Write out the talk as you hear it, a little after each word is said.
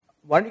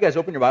Why don't you guys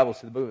open your Bibles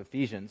to the book of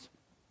Ephesians,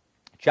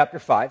 chapter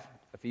 5.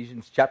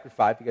 Ephesians chapter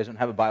 5. If you guys don't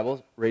have a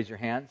Bible, raise your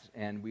hands,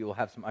 and we will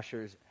have some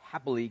ushers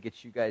happily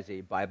get you guys a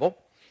Bible.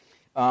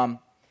 I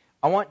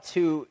want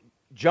to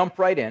jump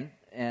right in,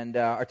 and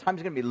our time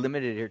is going to be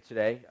limited here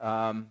today. So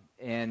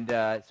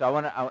I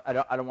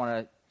don't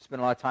want to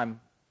spend a lot of time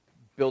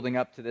building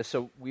up to this,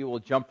 so we will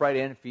jump right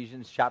in.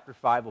 Ephesians chapter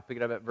 5, we'll pick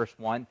it up at verse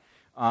 1.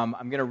 I'm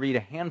going to read a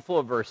handful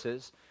of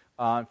verses.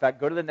 In fact,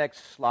 go to the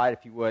next slide,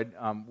 if you would,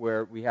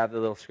 where we have the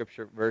little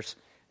scripture verse.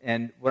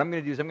 And what I'm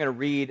going to do is I'm going to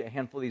read a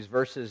handful of these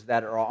verses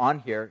that are on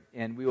here,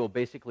 and we will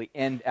basically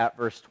end at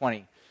verse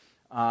 20.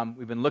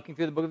 We've been looking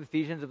through the book of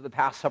Ephesians over the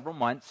past several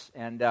months,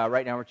 and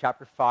right now we're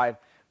chapter 5.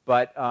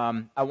 But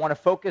I want to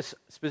focus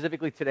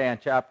specifically today on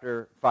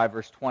chapter 5,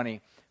 verse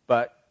 20.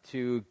 But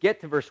to get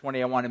to verse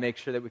 20, I want to make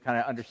sure that we kind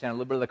of understand a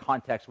little bit of the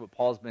context of what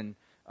Paul's been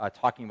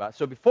talking about.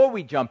 So before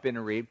we jump in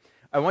and read,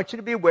 I want you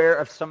to be aware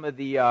of some of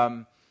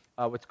the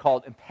what's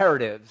called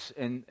imperatives.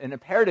 And an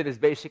imperative is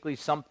basically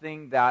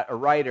something that a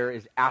writer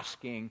is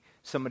asking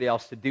somebody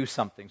else to do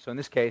something. So in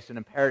this case, an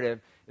imperative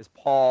is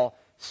Paul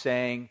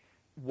saying,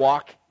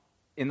 walk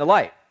in the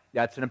light.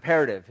 That's an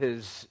imperative.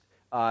 His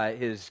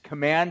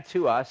command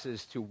to us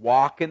is to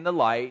walk in the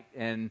light.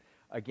 And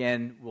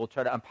again, we'll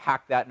try to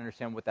unpack that and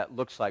understand what that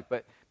looks like.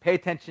 But pay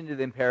attention to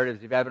the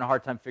imperatives. If you're having a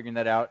hard time figuring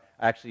that out,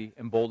 I actually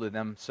emboldened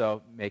them,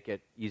 so make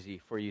it easy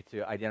for you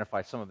to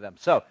identify some of them.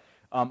 So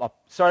I'll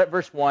start at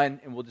verse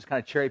 1, and we'll just kind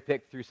of cherry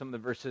pick through some of the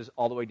verses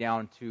all the way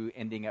down to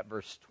ending at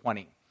verse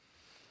 20.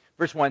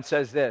 Verse 1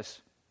 says this: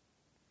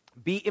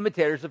 "Be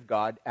imitators of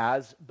God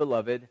as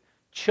beloved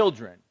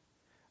children,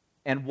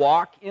 and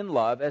walk in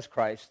love as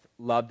Christ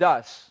loved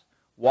us."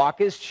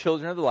 Walk as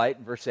children of the light,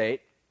 in verse 8.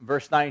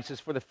 Verse 9 says,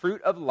 "For the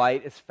fruit of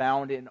light is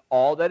found in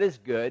all that is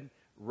good,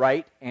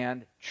 right,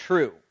 and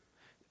true."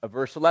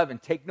 Verse 11,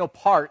 "Take no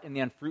part in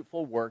the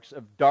unfruitful works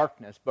of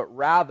darkness, but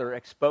rather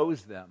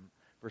expose them."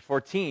 Verse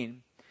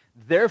 14,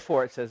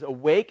 "Therefore," it says,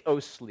 "Awake, O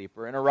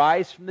sleeper, and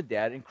arise from the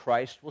dead, and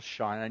Christ will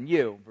shine on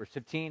you." Verse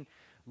 15,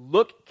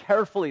 "Look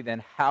carefully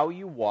then how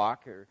you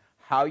walk," or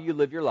how you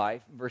live your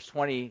life. Verse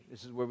 20,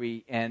 this is where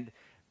we end,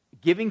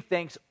 "Giving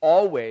thanks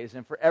always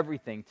and for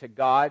everything to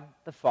God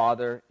the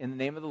Father in the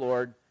name of the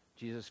Lord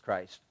Jesus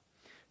Christ."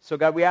 So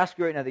God, we ask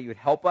you right now that you would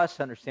help us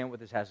to understand what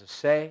this has to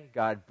say.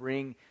 God,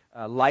 bring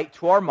light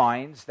to our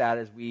minds, that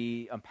as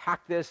we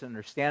unpack this and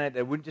understand it, that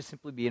it wouldn't just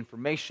simply be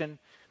information,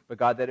 but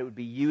God, that it would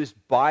be used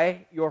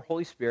by your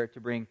Holy Spirit to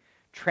bring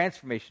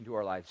transformation to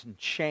our lives and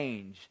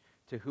change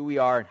to who we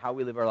are and how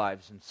we live our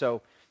lives. And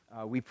so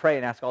we pray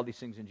and ask all these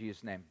things in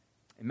Jesus' name.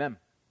 Amen.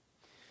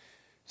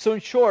 So in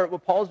short,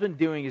 what Paul's been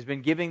doing is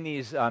been giving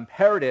these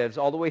imperatives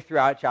all the way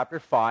throughout chapter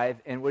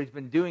 5, and what he's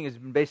been doing is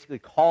been basically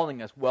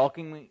calling us,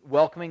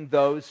 welcoming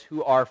those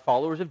who are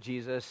followers of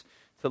Jesus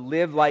to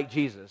live like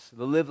Jesus,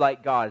 to live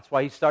like God. That's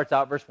why he starts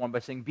out verse 1 by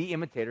saying, "Be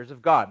imitators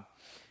of God."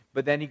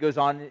 But then he goes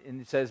on and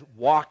he says,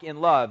 "Walk in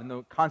love." And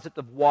the concept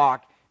of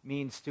walk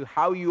means to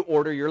how you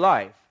order your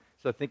life.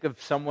 So think of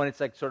someone,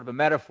 it's like sort of a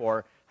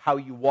metaphor, how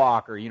you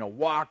walk, or,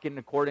 walk in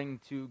according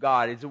to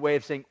God. It's a way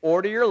of saying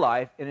order your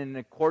life in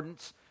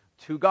accordance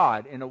to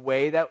God in a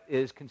way that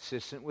is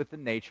consistent with the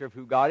nature of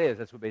who God is.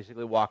 That's what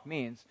basically walk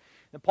means.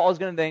 And Paul is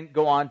going to then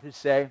go on to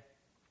say,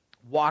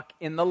 walk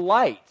in the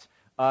light.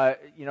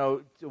 To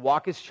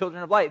walk as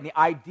children of light. And the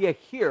idea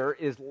here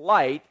is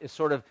light is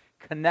sort of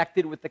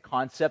connected with the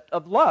concept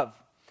of love.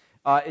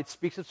 It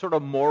speaks of sort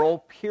of moral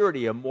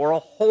purity, a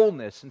moral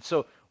wholeness. And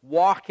so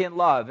walk in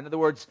love. In other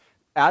words,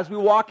 as we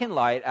walk in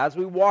light, as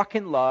we walk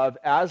in love,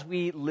 as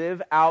we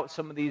live out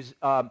some of these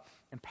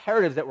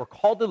imperatives that we're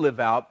called to live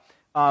out,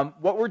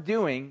 what we're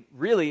doing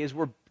really is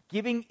we're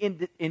giving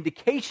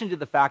indication to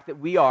the fact that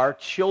we are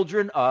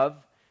children of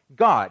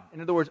God.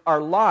 In other words, our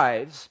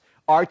lives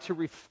are to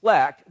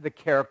reflect the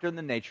character and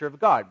the nature of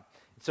God.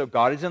 So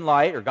God is in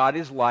light, or God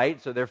is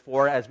light, so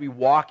therefore as we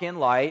walk in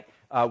light,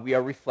 we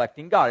are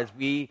reflecting God.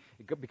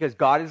 Because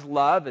God is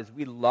love, as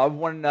we love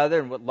one another,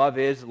 and what love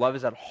is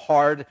that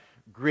hard,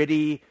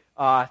 gritty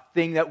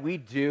thing that we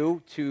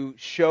do to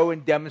show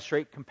and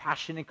demonstrate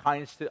compassion and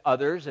kindness to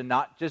others, and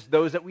not just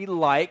those that we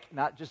like,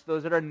 not just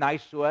those that are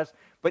nice to us,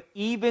 but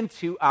even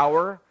to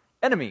our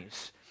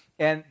enemies.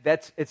 And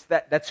that's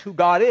who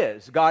God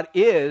is. God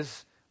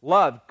is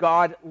love.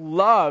 God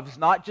loves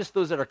not just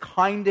those that are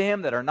kind to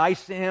him, that are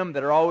nice to him,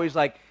 that are always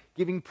like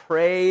giving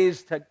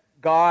praise to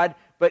God,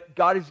 but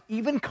God is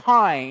even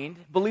kind,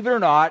 believe it or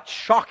not,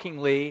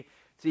 shockingly,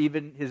 to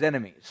even his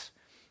enemies.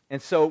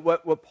 And so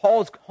what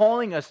Paul is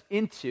calling us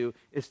into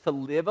is to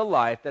live a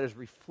life that is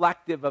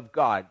reflective of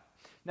God.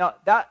 Now,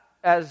 that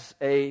as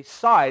a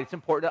side, it's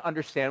important to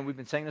understand, we've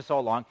been saying this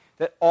all along,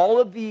 that all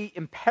of the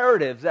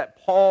imperatives that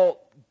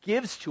Paul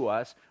gives to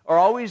us are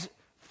always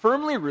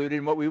firmly rooted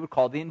in what we would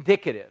call the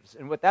indicatives.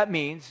 And what that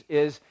means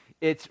is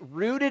it's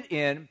rooted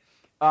in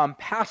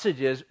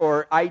passages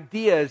or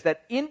ideas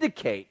that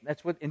indicate,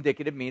 that's what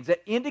indicative means,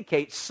 that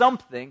indicate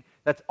something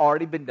that's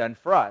already been done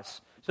for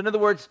us. So in other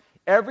words,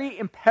 every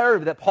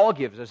imperative that Paul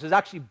gives us is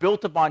actually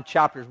built upon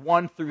chapters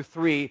 1 through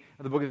 3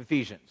 of the book of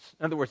Ephesians.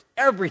 In other words,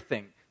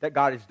 everything that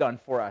God has done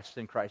for us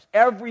in Christ.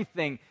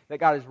 Everything that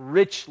God has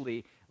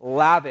richly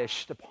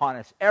lavished upon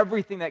us.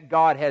 Everything that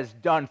God has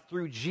done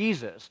through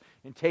Jesus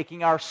in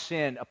taking our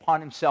sin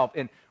upon himself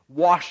and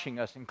washing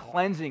us and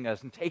cleansing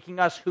us and taking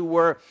us who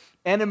were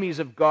enemies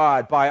of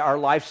God by our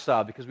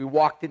lifestyle because we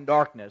walked in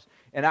darkness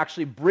and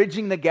actually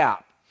bridging the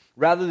gap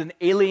rather than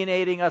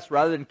alienating us,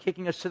 rather than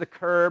kicking us to the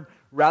curb,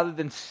 rather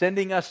than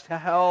sending us to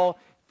hell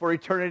for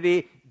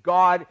eternity.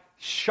 God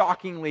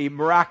shockingly,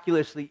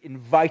 miraculously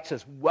invites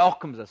us,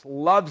 welcomes us,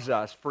 loves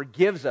us,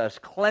 forgives us,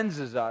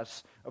 cleanses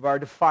us of our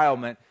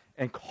defilement,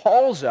 and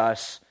calls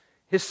us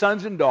his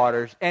sons and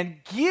daughters and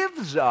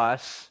gives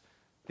us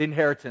the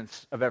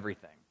inheritance of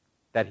everything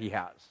that he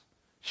has.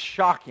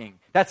 Shocking.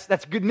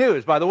 That's good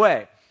news, by the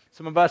way.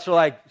 Some of us are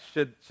like,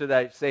 should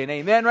I say an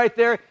amen right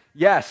there?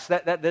 Yes,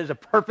 that there's a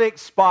perfect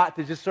spot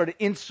to just sort of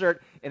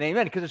insert an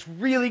amen because it's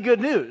really good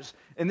news.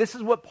 And this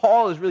is what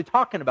Paul is really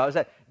talking about, is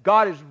that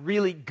God is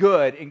really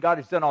good and God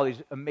has done all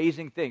these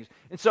amazing things.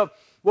 And so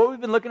what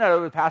we've been looking at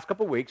over the past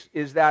couple of weeks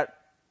is that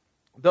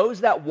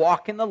those that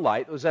walk in the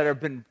light, those that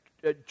have been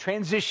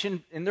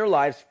transitioned in their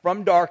lives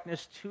from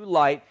darkness to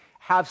light,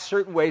 have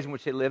certain ways in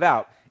which they live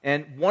out.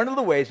 And one of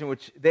the ways in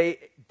which they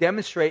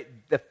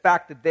demonstrate the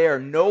fact that they are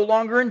no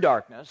longer in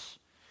darkness,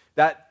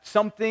 that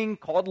something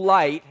called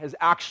light has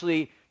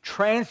actually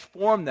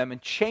transformed them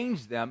and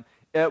changed them.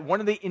 One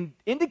of the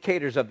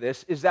indicators of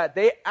this is that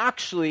they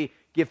actually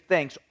give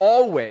thanks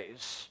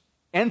always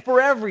and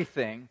for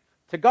everything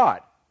to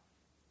God,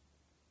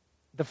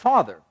 the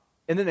Father,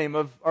 in the name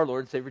of our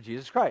Lord and Savior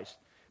Jesus Christ.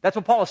 That's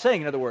what Paul is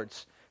saying, in other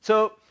words.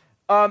 So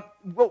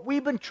what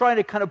we've been trying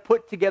to kind of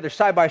put together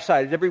side by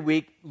side is every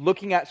week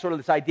looking at sort of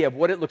this idea of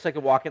what it looks like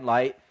to walk in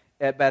light.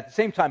 But at the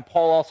same time,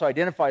 Paul also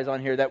identifies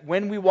on here that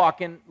when we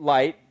walk in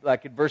light,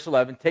 like in verse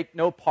 11, take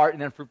no part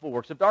in the unfruitful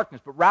works of darkness,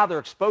 but rather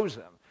expose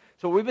them.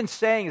 So what we've been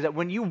saying is that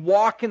when you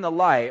walk in the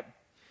light,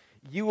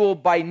 you will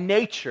by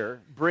nature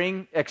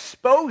bring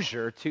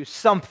exposure to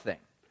something,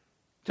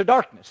 to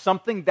darkness,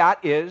 something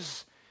that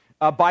is,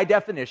 by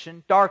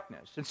definition,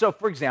 darkness. And so,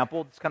 for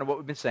example, that's kind of what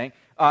we've been saying.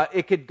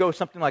 It could go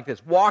something like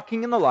this.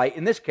 Walking in the light,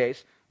 in this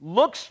case,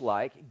 looks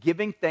like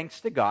giving thanks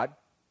to God.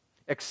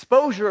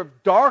 Exposure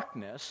of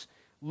darkness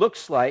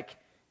looks like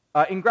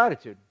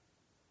ingratitude.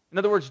 In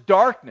other words,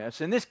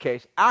 darkness, in this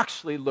case,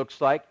 actually looks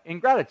like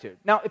ingratitude.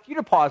 Now, if you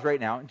were to pause right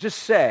now and just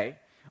say,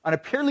 on a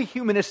purely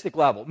humanistic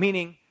level,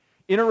 meaning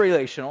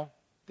interrelational,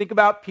 think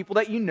about people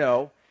that you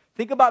know,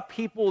 think about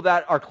people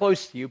that are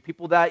close to you,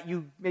 people that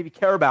you maybe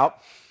care about,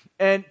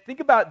 and think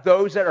about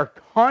those that are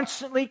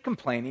constantly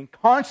complaining,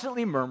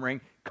 constantly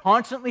murmuring,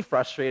 constantly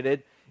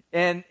frustrated,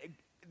 and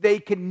they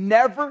can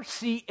never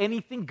see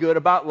anything good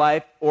about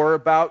life or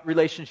about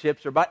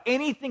relationships or about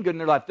anything good in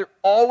their life. They're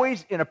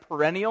always in a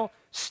perennial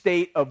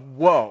state of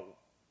woe.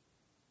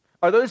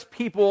 Are those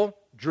people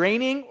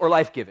draining or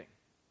life-giving?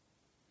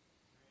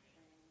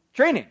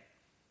 Draining.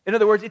 In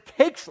other words, it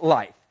takes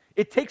life.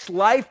 It takes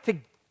life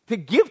to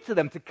give to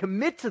them, to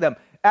commit to them.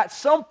 At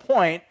some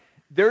point,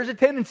 there's a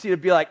tendency to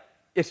be like,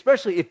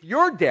 especially if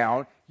you're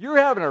down, you're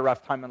having a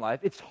rough time in life,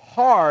 it's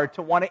hard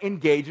to want to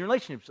engage in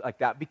relationships like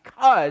that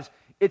because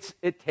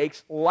it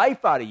takes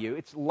life out of you.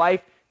 It's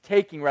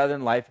life-taking rather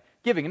than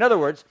life-giving. In other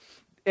words,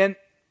 and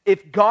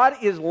if God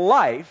is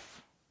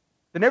life,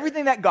 then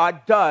everything that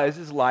God does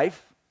is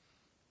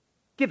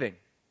life-giving.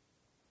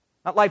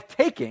 Not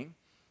life-taking,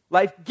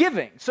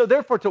 life-giving. So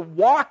therefore, to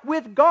walk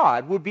with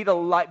God would be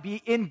to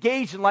be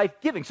engaged in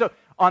life-giving. So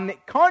on the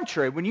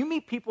contrary, when you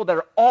meet people that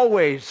are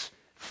always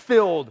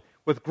filled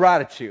with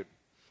gratitude,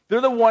 they're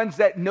the ones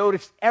that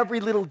notice every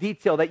little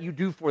detail that you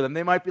do for them.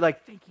 They might be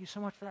like, thank you so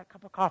much for that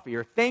cup of coffee,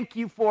 or thank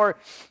you for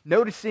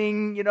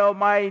noticing,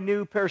 my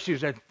new pair of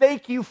shoes, or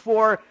thank you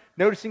for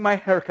noticing my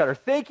haircut, or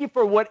thank you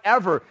for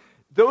whatever.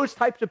 Those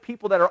types of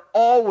people that are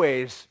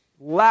always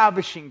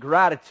lavishing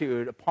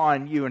gratitude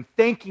upon you and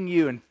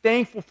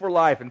thankful for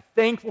life and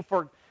thankful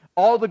for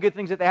all the good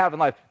things that they have in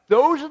life.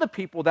 Those are the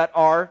people that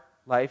are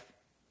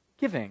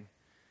life-giving.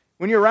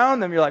 When you're around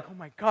them, you're like, oh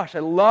my gosh, I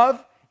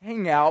love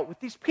hanging out with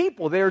these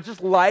people. They're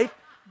just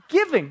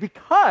life-giving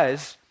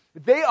because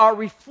they are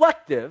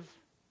reflective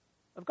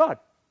of God.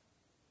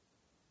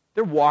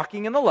 They're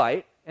walking in the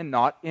light and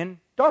not in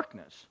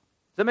darkness.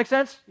 Does that make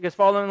sense? You guys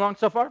following along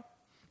so far?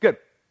 Good.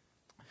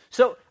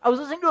 So I was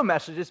listening to a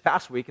message this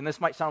past week, and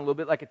this might sound a little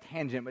bit like a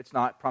tangent, but it's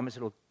not. I promise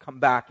it'll come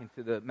back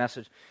into the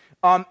message.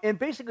 And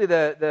basically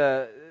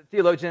the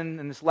theologian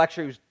in this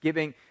lecture he was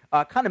giving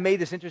kind of made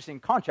this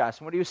interesting contrast.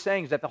 And what he was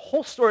saying is that the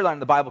whole storyline of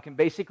the Bible can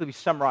basically be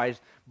summarized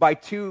by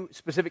two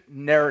specific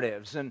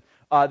narratives. And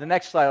the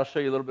next slide, I'll show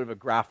you a little bit of a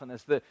graph on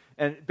this.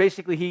 And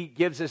basically he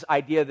gives this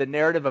idea, the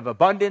narrative of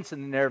abundance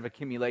and the narrative of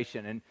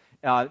accumulation.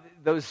 And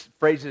those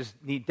phrases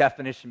need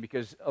definition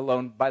because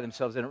alone by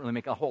themselves they don't really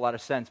make a whole lot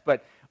of sense.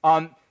 But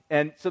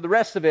and so the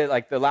rest of it,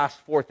 like the last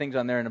four things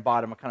on there in the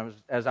bottom,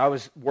 as I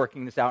was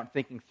working this out and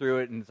thinking through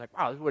it, and it's like,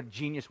 wow, this is what a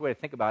genius way to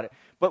think about it.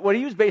 But what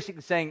he was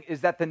basically saying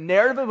is that the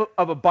narrative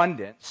of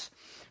abundance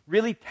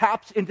really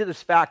taps into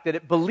this fact that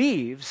it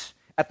believes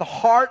at the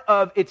heart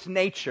of its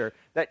nature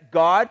that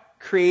God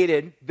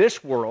created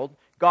this world,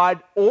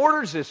 God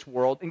orders this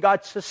world, and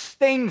God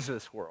sustains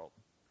this world.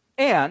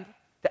 And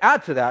to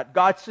add to that,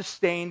 God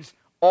sustains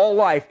all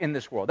life in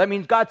this world. That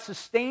means God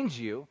sustains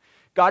you,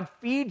 God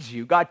feeds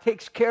you, God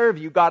takes care of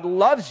you, God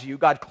loves you,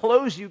 God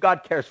clothes you,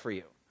 God cares for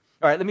you.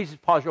 All right, let me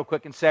just pause real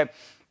quick and say,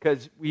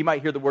 because we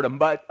might hear the word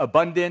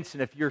abundance,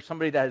 and if you're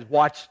somebody that has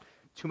watched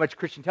too much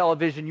Christian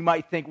television, you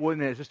might think, well,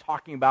 it's just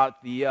talking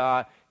about the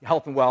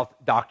health and wealth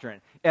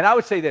doctrine. And I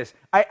would say this,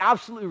 I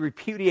absolutely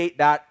repudiate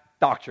that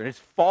doctrine. It's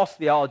false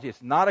theology.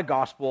 It's not a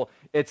gospel.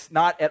 It's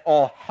not at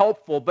all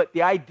helpful, but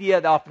the idea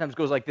that oftentimes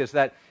goes like this,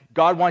 that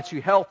God wants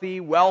you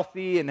healthy,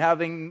 wealthy, and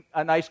having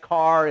a nice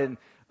car, and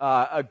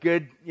a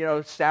good,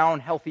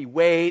 sound, healthy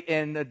weight,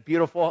 and a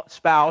beautiful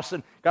spouse,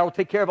 and God will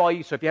take care of all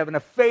you. So if you have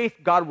enough faith,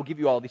 God will give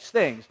you all these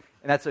things.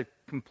 And that's a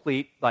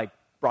complete,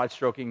 broad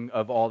stroking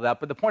of all of that.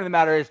 But the point of the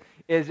matter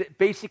is it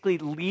basically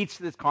leads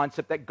to this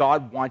concept that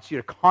God wants you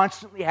to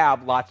constantly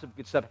have lots of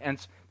good stuff,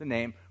 hence the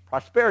name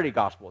prosperity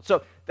gospel.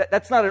 So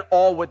that's not at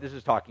all what this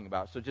is talking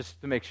about. So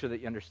just to make sure that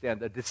you understand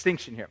the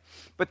distinction here.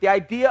 But the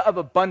idea of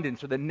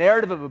abundance, or the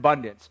narrative of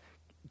abundance,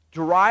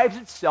 derives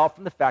itself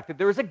from the fact that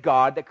there is a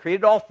God that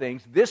created all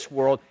things, this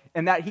world,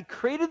 and that he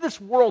created this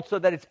world so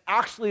that it's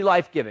actually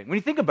life-giving. When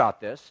you think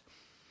about this,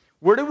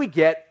 where do we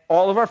get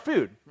all of our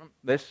food? From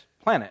this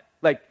planet.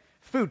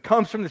 Food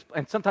comes from this,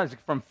 and sometimes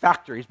from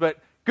factories, but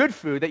good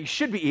food that you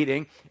should be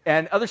eating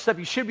and other stuff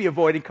you should be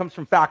avoiding comes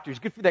from factories.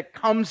 Good food that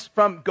comes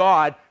from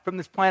God, from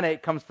this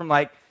planet, comes from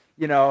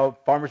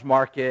farmers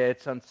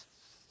markets on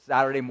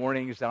Saturday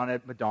mornings down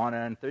at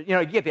Madonna. And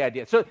you get the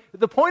idea. So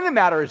the point of the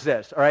matter is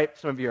this, all right?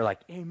 Some of you are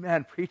like,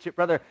 amen, preach it,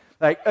 brother.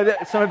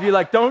 Some of you are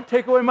like, don't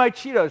take away my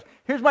Cheetos.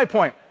 Here's my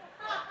point.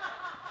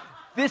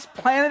 This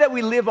planet that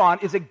we live on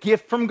is a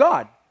gift from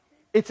God.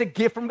 It's a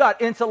gift from God,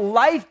 and it's a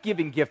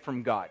life-giving gift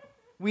from God.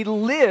 We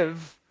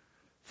live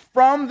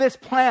from this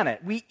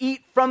planet. We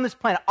eat from this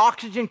planet.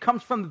 Oxygen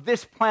comes from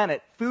this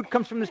planet. Food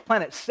comes from this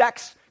planet.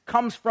 Sex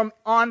comes from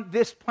on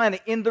this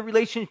planet. In the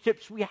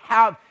relationships we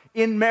have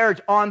in marriage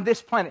on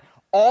this planet.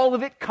 All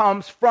of it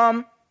comes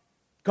from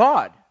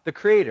God, the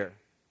Creator.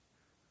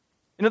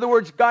 In other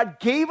words, God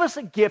gave us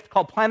a gift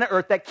called planet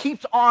Earth that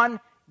keeps on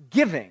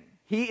giving.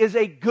 He is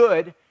a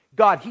good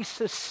God. He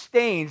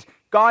sustains.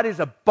 God is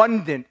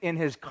abundant in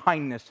his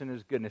kindness and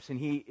his goodness, and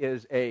he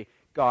is a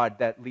God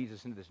that leads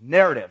us into this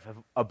narrative of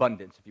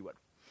abundance, if you would.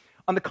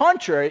 On the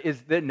contrary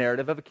is the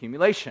narrative of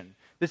accumulation.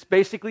 This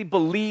basically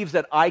believes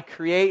that I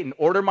create and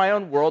order my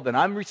own world, and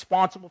I'm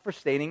responsible for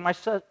sustaining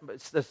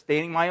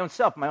my own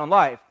self, my own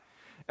life.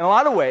 In a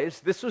lot of ways,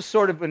 this was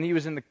sort of when he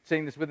was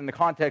saying this within the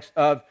context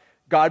of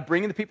God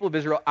bringing the people of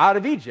Israel out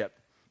of Egypt.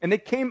 And they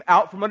came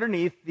out from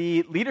underneath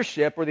the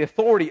leadership or the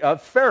authority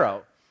of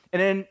Pharaoh.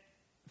 And in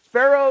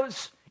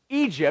Pharaoh's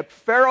Egypt,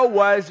 Pharaoh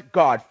was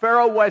God.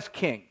 Pharaoh was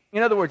king.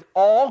 In other words,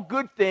 all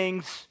good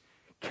things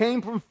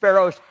came from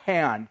Pharaoh's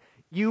hand.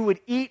 You would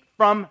eat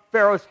from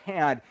Pharaoh's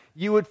hand.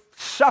 You would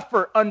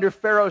suffer under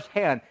Pharaoh's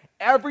hand.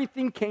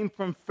 Everything came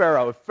from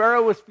Pharaoh. If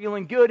Pharaoh was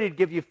feeling good, he'd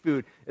give you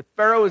food. If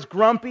Pharaoh was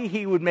grumpy,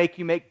 he would make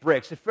you make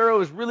bricks. If Pharaoh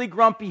was really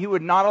grumpy, he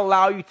would not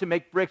allow you to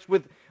make bricks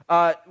with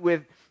like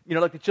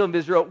the children of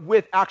Israel,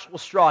 with actual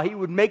straw. He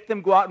would make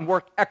them go out and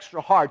work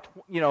extra hard.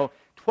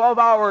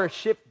 12-hour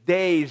shift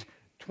days,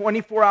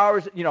 24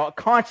 hours,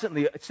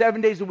 constantly,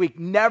 7 days a week,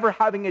 never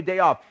having a day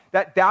off.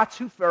 That's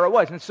who Pharaoh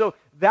was. And so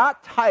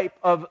that type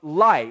of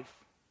life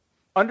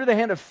under the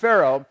hand of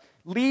Pharaoh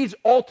leads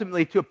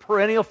ultimately to a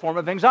perennial form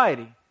of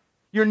anxiety.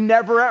 You're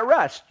never at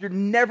rest. You're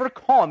never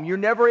calm. You're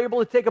never able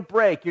to take a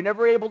break. You're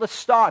never able to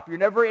stop. You're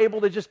never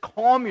able to just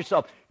calm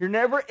yourself. You're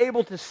never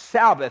able to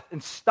Sabbath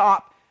and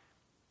stop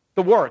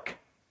the work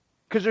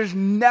because there's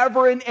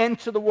never an end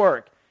to the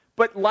work.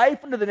 But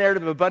life under the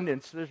narrative of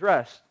abundance, there's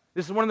rest.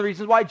 This is one of the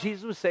reasons why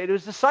Jesus would say to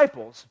his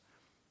disciples,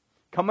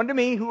 come unto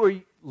me who are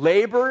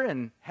labor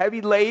and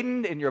heavy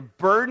laden, and you're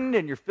burdened,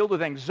 and you're filled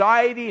with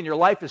anxiety, and your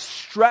life is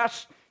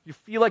stressed. You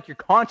feel like you're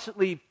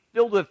constantly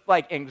filled with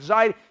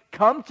anxiety.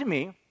 Come to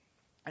me,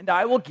 and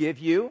I will give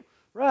you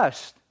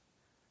rest.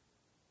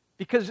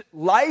 Because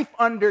life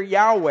under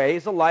Yahweh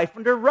is a life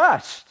under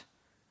rest.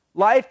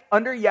 Life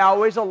under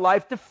Yahweh is a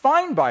life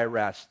defined by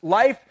rest.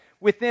 Life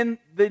within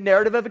the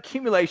narrative of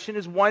accumulation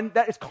is one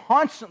that is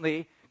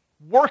constantly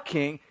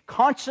working,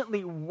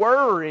 constantly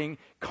worrying,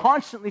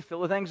 constantly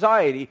filled with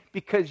anxiety,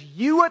 because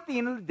you at the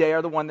end of the day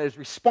are the one that is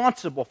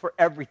responsible for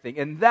everything,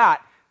 and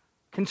that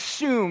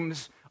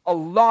consumes a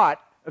lot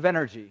of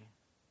energy.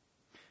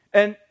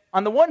 And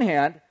on the one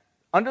hand,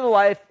 under the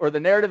life or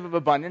the narrative of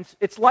abundance,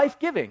 it's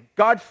life-giving.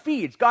 God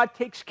feeds, God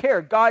takes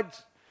care, God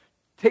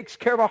takes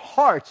care of our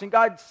hearts, and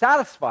God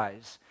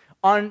satisfies.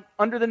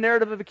 Under the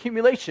narrative of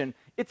accumulation,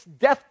 it's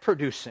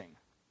death-producing.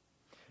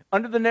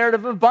 Under the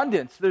narrative of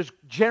abundance, there's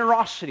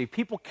generosity.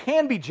 People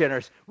can be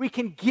generous. We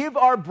can give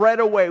our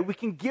bread away. We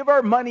can give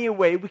our money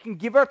away. We can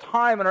give our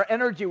time and our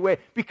energy away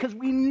because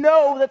we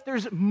know that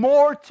there's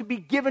more to be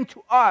given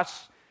to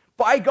us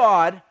by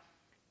God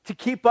to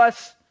keep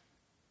us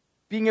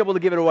being able to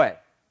give it away.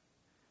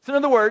 So in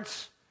other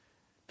words,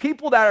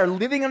 people that are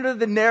living under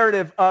the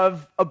narrative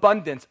of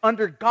abundance,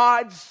 under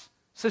God's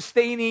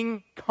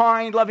sustaining,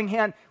 kind, loving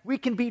hand. We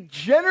can be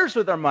generous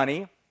with our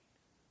money.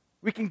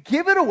 We can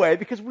give it away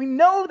because we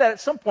know that at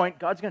some point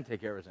God's going to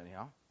take care of us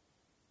anyhow.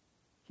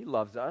 He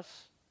loves us.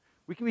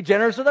 We can be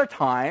generous with our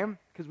time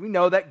because we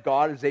know that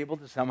God is able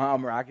to somehow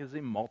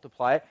miraculously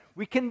multiply it.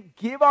 We can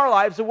give our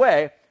lives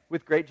away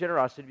with great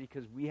generosity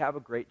because we have a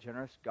great,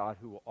 generous God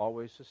who will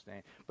always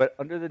sustain. But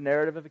under the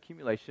narrative of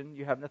accumulation,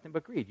 you have nothing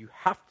but greed. You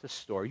have to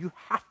store. You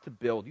have to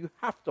build. You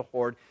have to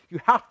hoard. You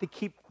have to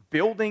keep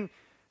building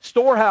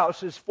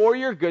storehouses for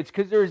your goods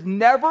because there is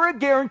never a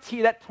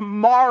guarantee that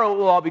tomorrow it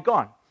will all be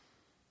gone.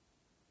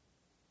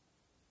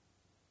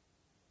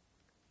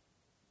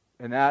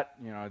 And that,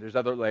 there's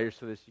other layers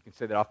to this. You can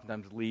say that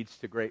oftentimes leads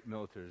to great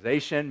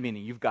militarization,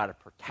 meaning you've got to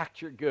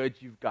protect your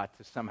goods. You've got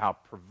to somehow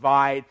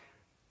provide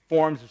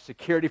forms of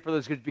security for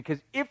those goods because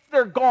if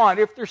they're gone,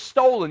 if they're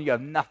stolen, you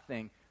have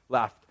nothing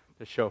left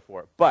to show for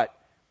it. But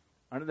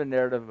under the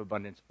narrative of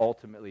abundance,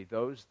 ultimately,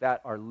 those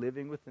that are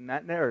living within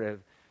that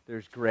narrative,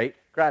 there's great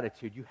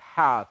gratitude. You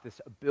have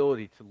this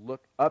ability to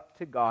look up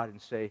to God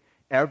and say,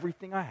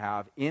 everything I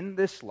have in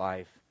this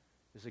life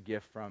is a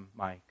gift from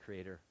my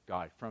Creator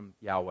God, from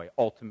Yahweh,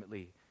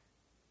 ultimately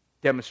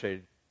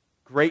demonstrated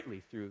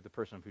greatly through the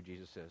person of who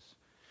Jesus is.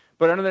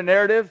 But under the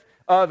narrative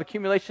of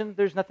accumulation,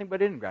 there's nothing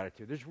but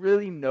ingratitude. There's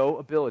really no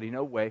ability,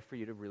 no way for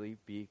you to really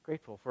be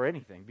grateful for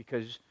anything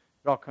because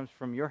it all comes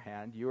from your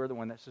hand. You are the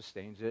one that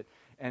sustains it.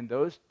 And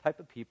those type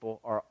of people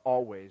are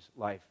always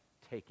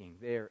life-taking.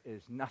 There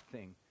is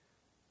nothing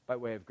by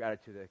way of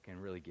gratitude that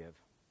can really give.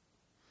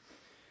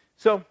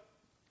 So,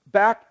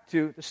 back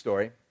to the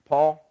story.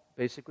 Paul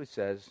basically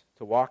says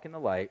to walk in the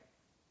light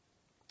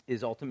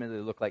is ultimately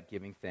to look like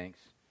giving thanks.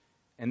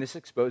 And this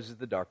exposes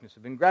the darkness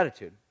of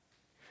ingratitude.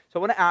 So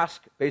I want to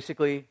ask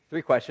basically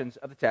 3 questions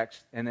of the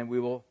text, and then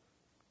we will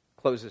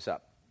close this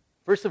up.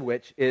 First of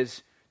which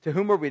is, to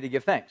whom are we to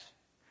give thanks?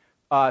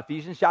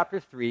 Ephesians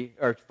chapter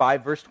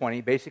 5, verse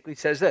 20 basically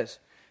says this,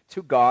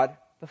 to God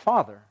the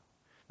Father.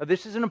 Now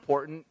this is an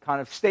important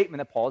kind of statement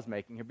that Paul is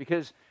making here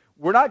because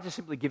we're not just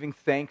simply giving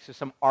thanks to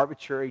some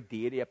arbitrary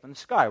deity up in the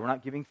sky. We're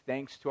not giving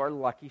thanks to our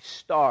lucky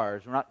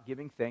stars. We're not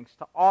giving thanks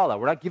to Allah.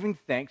 We're not giving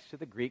thanks to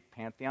the Greek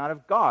pantheon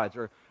of gods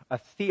or a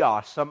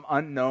theos, some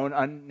unknown,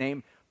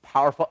 unnamed,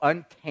 powerful,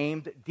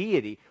 untamed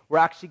deity. We're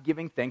actually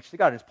giving thanks to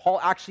God. As Paul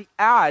actually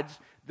adds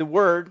the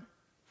word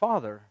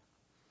Father.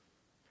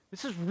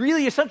 This is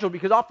really essential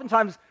because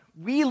oftentimes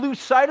we lose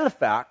sight of the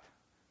fact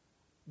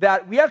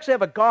that we actually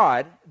have a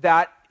God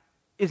that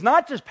is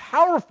not just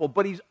powerful,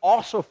 but he's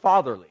also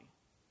fatherly.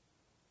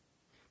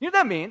 You know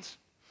what that means?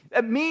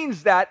 That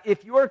means that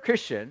if you're a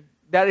Christian,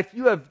 that if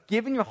you have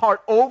given your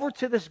heart over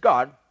to this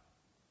God,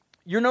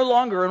 you're no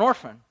longer an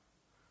orphan.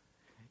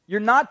 You're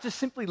not just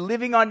simply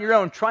living on your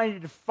own, trying to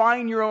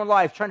define your own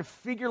life, trying to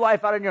figure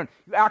life out on your own.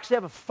 You actually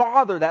have a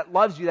Father that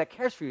loves you, that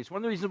cares for you. It's one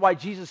of the reasons why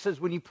Jesus says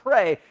when you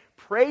pray,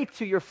 pray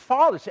to your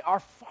Father. Say, our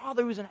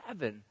Father who's in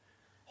heaven,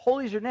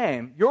 holy is your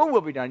name. Your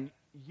will be done.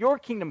 Your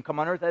kingdom come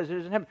on earth as it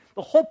is in heaven.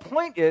 The whole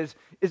point is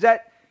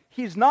that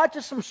he's not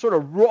just some sort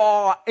of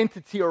raw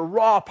entity or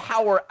raw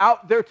power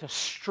out there to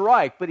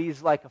strike, but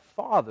he's like a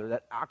father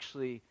that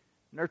actually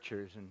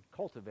nurtures and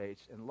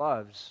cultivates and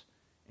loves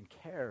and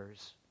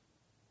cares.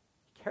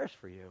 He cares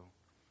for you.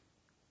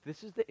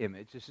 This is the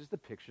image, this is the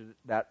picture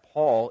that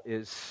Paul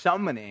is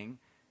summoning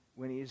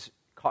when he's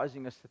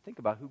causing us to think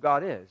about who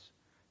God is.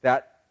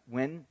 That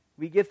when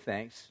we give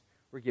thanks,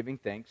 we're giving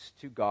thanks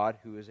to God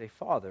who is a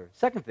father.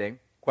 Second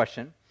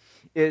question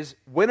is,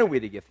 when are we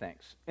to give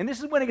thanks? And this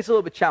is when it gets a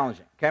little bit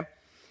challenging, okay?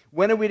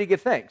 When are we to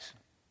give thanks?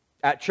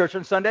 At church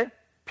on Sunday,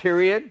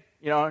 period.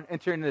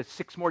 Enter into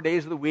 6 more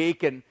days of the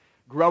week and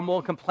grumble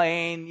and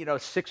complain,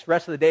 6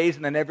 rest of the days,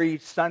 and then every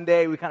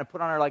Sunday we kind of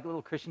put on our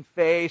little Christian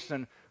face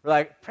and we're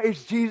like,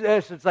 praise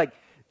Jesus. It's like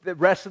the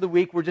rest of the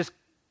week we're just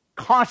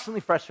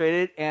constantly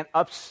frustrated and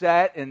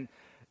upset. And,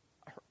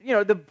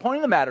 the point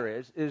of the matter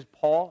is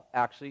Paul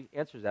actually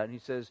answers that and he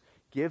says,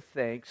 give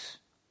thanks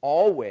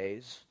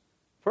always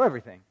for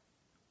everything.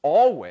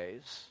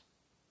 Always,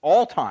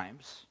 all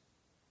times,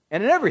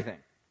 and in everything.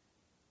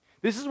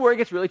 This is where it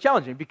gets really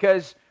challenging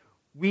because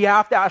we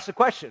have to ask the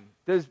question,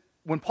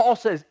 when Paul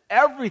says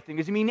everything,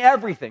 does he mean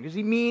everything? Does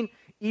he mean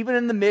even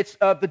in the midst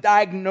of the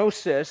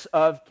diagnosis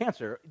of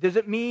cancer? Does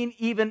it mean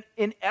even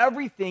in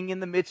everything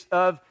in the midst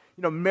of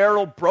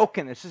marital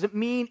brokenness? Does it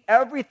mean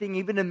everything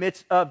even in the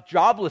midst of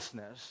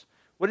joblessness?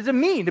 What does it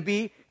mean to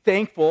be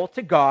thankful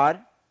to God,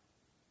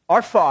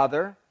 our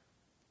Father,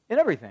 in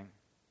everything?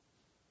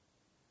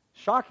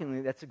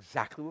 Shockingly, that's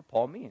exactly what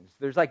Paul means.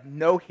 There's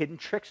no hidden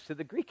tricks to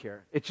the Greek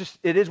here. It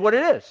is what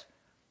it is.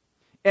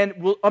 And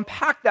we'll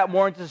unpack that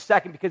more in just a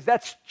second because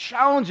that's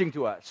challenging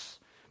to us.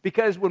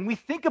 Because when we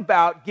think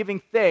about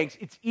giving thanks,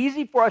 it's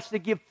easy for us to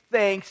give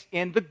thanks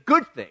in the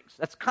good things.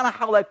 That's kind of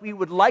how we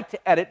would like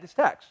to edit this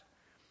text.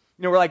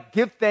 We're like,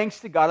 give thanks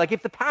to God.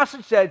 If the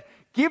passage said,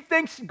 give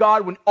thanks to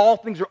God when all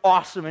things are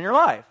awesome in your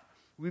life,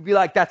 we'd be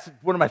like, that's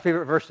one of my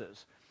favorite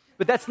verses.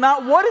 But that's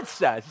not what it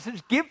says. It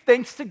says, give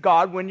thanks to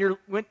God when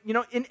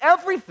in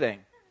everything.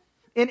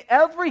 In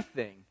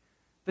everything.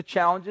 the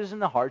challenges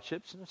and the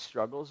hardships and the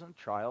struggles and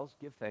trials,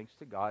 give thanks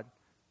to God,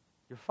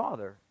 your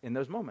Father, in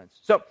those moments.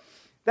 So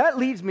that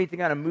leads me to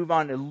kind of move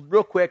on to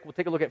real quick. We'll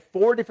take a look at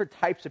 4 different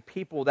types of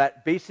people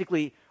that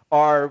basically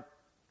are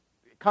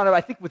kind of,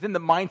 I think, within the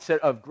mindset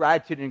of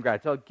gratitude and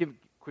ingratitude. I'll give a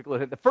quick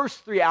look at it. The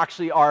first 3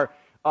 actually are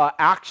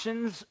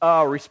actions,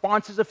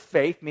 responses of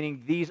faith,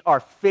 meaning these are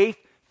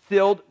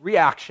faith-filled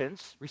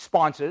reactions,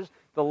 responses.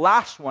 The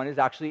last one is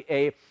actually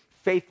a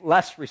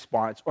faithless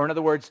response, or in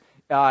other words,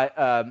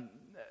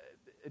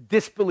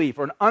 disbelief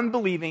or an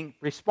unbelieving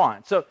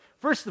response. So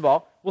first of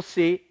all, we'll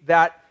see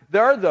that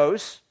there are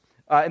those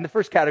in the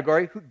first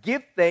category who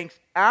give thanks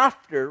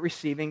after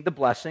receiving the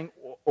blessing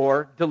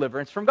or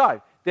deliverance from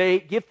God. They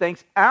give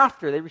thanks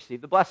after they receive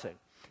the blessing.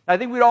 Now, I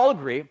think we'd all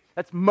agree,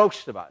 that's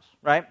most of us,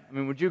 right? I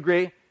mean, would you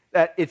agree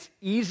that it's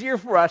easier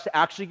for us to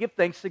actually give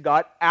thanks to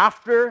God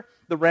after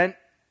the rent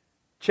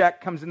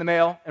check comes in the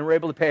mail and we're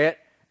able to pay it,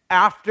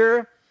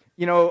 after,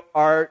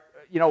 our,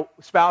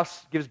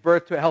 spouse gives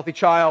birth to a healthy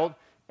child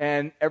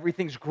and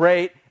everything's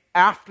great,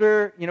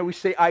 after, we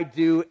say I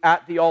do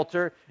at the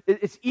altar.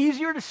 It's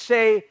easier to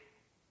say,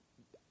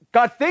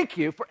 God, thank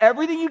you for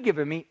everything you've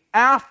given me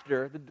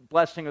after the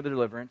blessing or the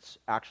deliverance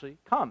actually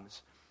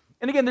comes.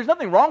 And again, there's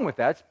nothing wrong with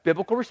that. It's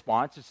biblical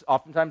response. It's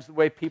oftentimes the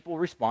way people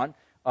respond.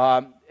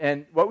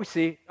 And what we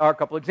see are a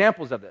couple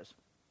examples of this.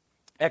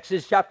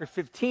 Exodus chapter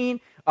 15,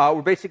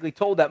 we're basically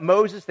told that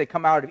Moses, they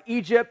come out of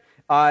Egypt.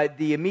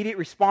 The immediate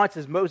response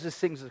is Moses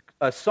sings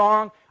a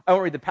song. I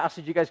won't read the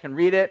passage. You guys can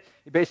read it.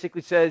 It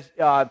basically says,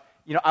 I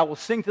will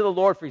sing to the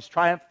Lord for he's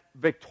triumphed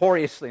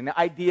victoriously. And the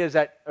idea is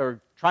that, or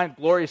triumphed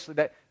gloriously,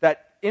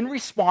 that in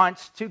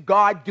response to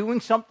God doing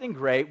something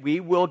great, we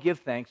will give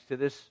thanks to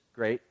this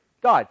great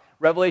God.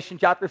 Revelation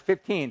chapter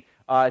 15,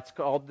 it's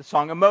called the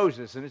Song of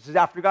Moses. And this is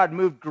after God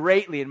moved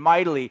greatly and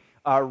mightily,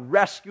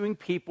 rescuing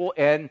people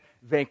and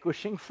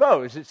vanquishing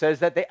foes. It says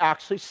that they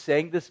actually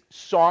sang this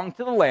song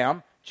to the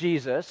Lamb,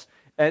 Jesus,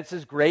 and it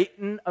says, great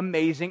and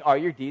amazing are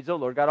your deeds, O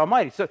Lord God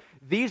Almighty. So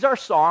these are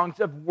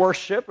songs of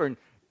worship and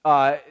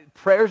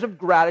prayers of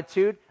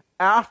gratitude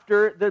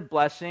after the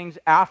blessings,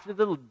 after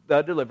the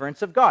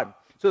deliverance of God.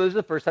 So those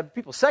are the first type of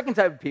people. Second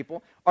type of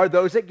people are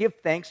those that give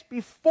thanks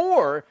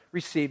before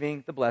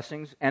receiving the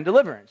blessings and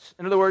deliverance.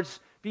 In other words,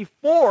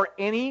 before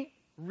any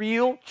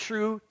real,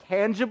 true,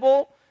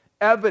 tangible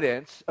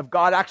evidence of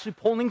God actually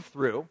pulling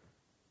through,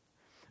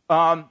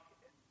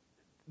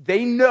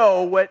 they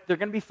know what they're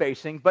going to be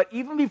facing. But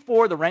even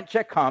before the rent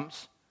check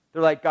comes,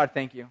 they're like, God,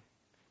 thank you.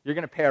 You're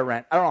going to pay our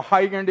rent. I don't know how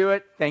you're going to do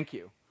it. Thank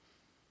you.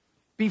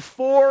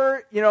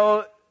 Before,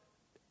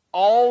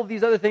 all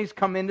these other things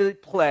come into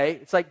play,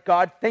 it's like,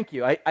 God, thank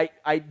you.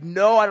 I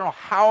know, I don't know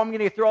how I'm going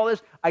to get through all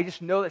this. I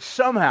just know that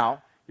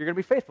somehow you're going to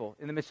be faithful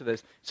in the midst of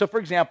this. So, for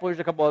example, there's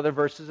a couple other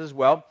verses as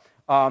well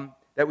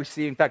that we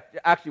see. In fact,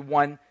 actually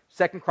one,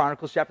 2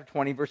 Chronicles chapter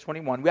 20, verse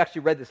 21. We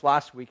actually read this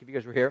last week, if you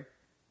guys were here.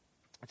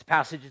 It's a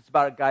passage. It's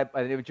about a guy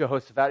by the name of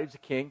Jehoshaphat. He was a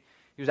king.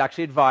 He was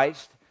actually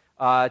advised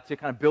to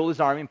kind of build his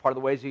army. And part of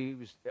the ways he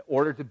was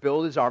ordered to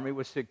build his army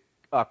was to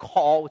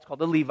call what's called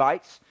the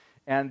Levites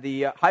and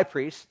the high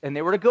priest, and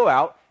they were to go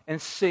out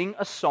and sing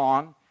a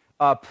song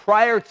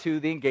prior to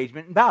the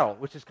engagement in battle,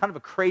 which is kind of a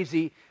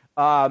crazy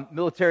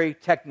military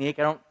technique.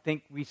 I don't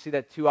think we see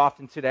that too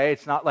often today.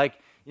 It's not like,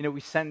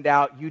 we send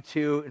out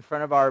U2 in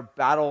front of our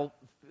battle,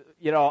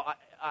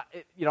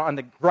 on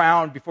the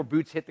ground before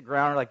boots hit the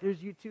ground. We're like, there's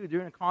U2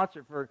 doing a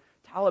concert for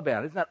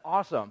Taliban. Isn't that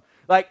awesome?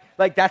 Like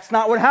that's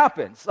not what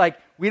happens. Like,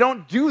 we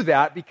don't do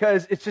that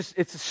because it's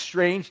a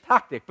strange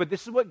tactic. But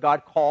this is what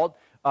God called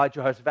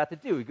Jehoshaphat to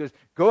do. He goes,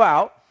 go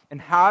out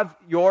and have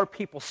your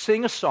people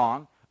sing a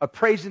song of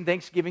praise and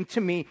thanksgiving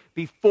to me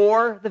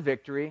before the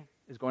victory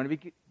is going to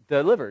be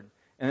delivered.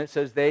 And it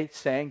says they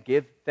sang,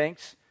 give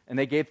thanks, and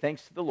they gave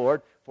thanks to the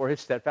Lord for his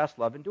steadfast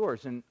love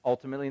endures. And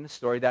ultimately in the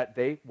story that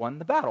they won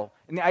the battle.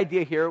 And the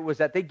idea here was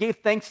that they gave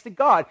thanks to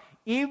God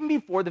even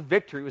before the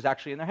victory was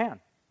actually in their hand.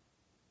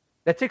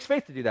 That takes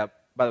faith to do that,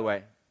 by the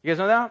way. You guys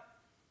know that?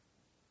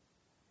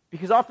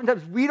 Because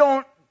oftentimes we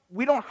don't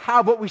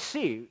have what we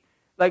see.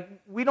 Like,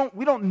 we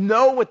don't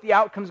know what the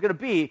outcome is going to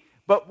be,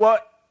 but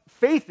what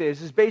faith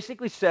is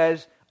basically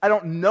says, I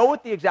don't know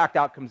what the exact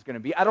outcome is going to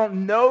be. I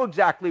don't know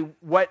exactly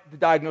what the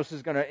diagnosis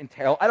is going to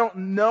entail. I don't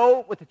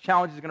know what the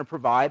challenge is going to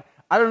provide.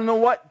 I don't know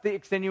what the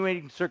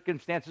extenuating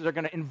circumstances are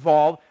going to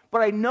involve,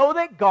 but I know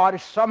that God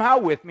is somehow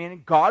with me,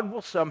 and God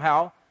will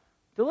somehow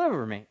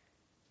deliver me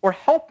or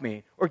help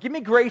me or give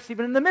me grace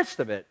even in the midst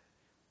of it.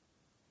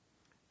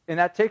 And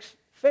that takes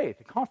faith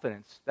and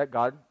confidence that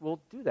God will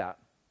do that.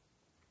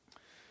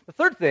 The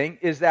third thing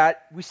is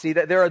that we see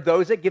that there are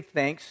those that give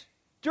thanks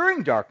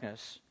during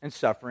darkness and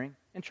suffering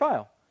and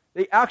trial.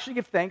 They actually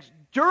give thanks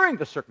during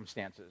the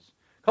circumstances.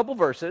 A couple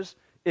verses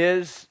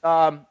is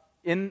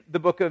in the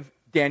book of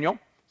Daniel.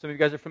 Some of you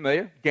guys are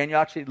familiar. Daniel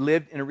actually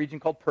lived in a region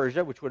called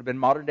Persia, which would have been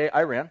modern-day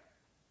Iran.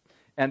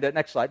 And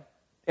next slide.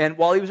 And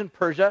while he was in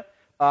Persia,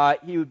 there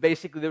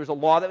was a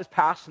law that was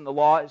passed, and the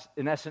law,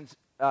 in essence,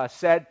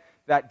 said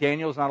that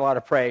Daniel is not allowed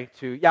to pray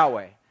to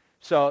Yahweh.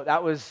 So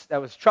that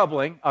was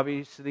troubling.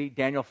 Obviously,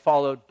 Daniel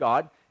followed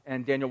God,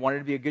 and Daniel wanted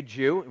to be a good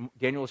Jew. And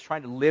Daniel was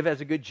trying to live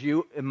as a good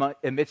Jew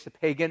amidst the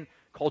pagan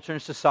culture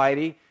and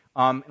society.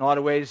 In a lot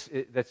of ways,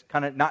 that's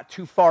kind of not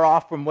too far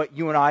off from what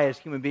you and I as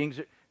human beings,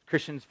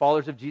 Christians,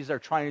 followers of Jesus, are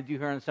trying to do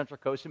here on the Central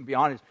Coast and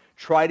beyond, is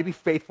try to be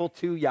faithful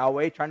to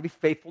Yahweh, trying to be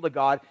faithful to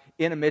God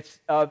in the midst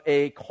of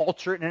a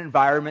culture and an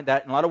environment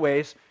that, in a lot of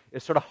ways,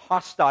 is sort of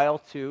hostile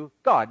to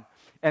God.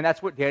 And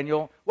that's what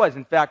Daniel was.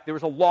 In fact, there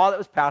was a law that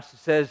was passed that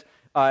says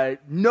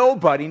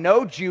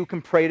no Jew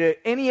can pray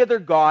to any other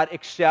god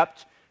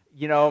except,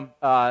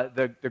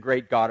 the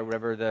great God or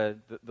whatever,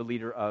 the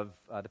leader of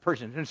the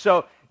Persians. And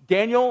so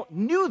Daniel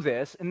knew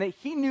this, and that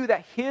he knew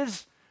that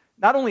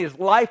not only his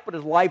life, but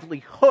his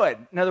livelihood,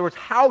 in other words,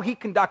 how he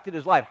conducted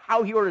his life,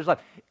 how he ordered his life,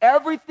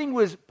 everything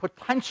was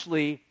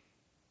potentially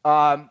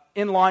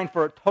in line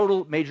for a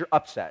total major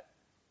upset.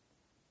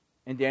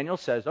 And Daniel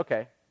says,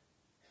 okay,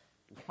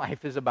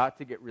 life is about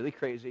to get really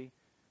crazy,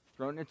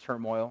 thrown in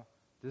turmoil,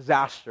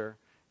 disaster.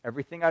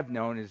 Everything I've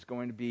known is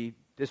going to be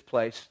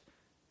displaced.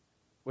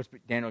 What's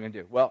Daniel going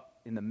to do? Well,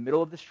 in the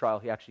middle of this trial,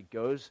 he actually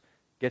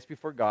gets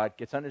before God,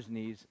 gets on his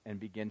knees, and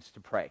begins to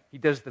pray. He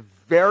does the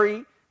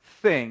very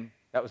thing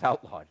that was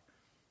outlawed.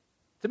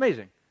 It's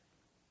amazing.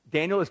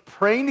 Daniel is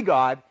praying to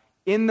God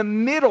in the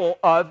middle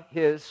of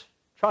his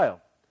trial.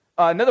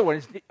 Another one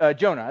is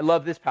Jonah. I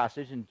love this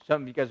passage, and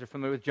some of you guys are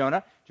familiar with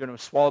Jonah. Jonah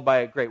was swallowed by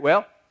a great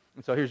whale.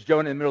 And so here's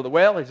Jonah in the middle of the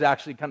whale. He's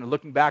actually kind of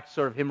looking back,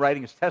 sort of him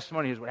writing his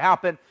testimony. Here's what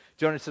happened.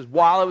 Jonah says,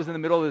 while I was in the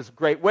middle of this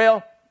great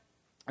whale,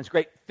 this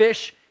great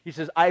fish, he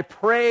says, I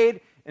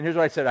prayed, and here's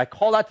what I said. I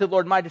called out to the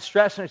Lord in my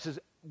distress, and it says,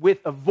 with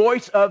a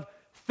voice of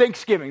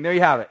thanksgiving. There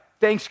you have it,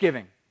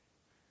 thanksgiving.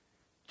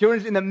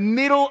 Jonah's in the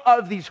middle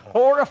of these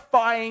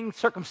horrifying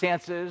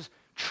circumstances,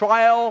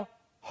 trial,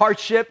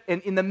 hardship,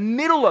 and in the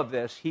middle of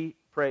this, he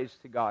prays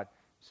to God.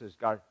 He says,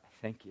 God, I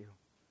thank you.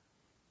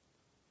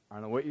 I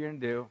don't know what you're going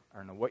to do. I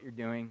don't know what you're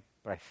doing,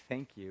 but I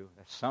thank you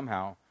that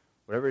somehow,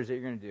 whatever it is that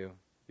you're going to do,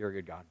 you're a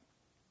good God.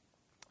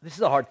 This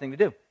is a hard thing to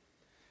do.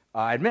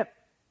 I admit.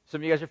 Some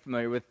of you guys are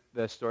familiar with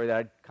the story that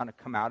I'd kind of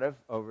come out of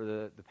over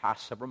the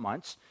past several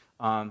months.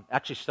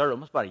 Actually started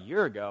almost about a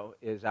year ago,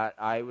 is that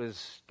I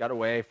got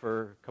away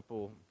for a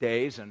couple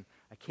days, and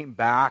I came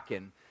back,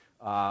 and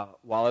while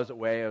I was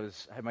away, I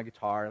had my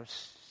guitar, I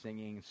was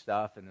singing and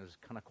stuff, and it was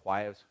kind of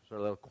quiet. It was sort of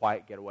a little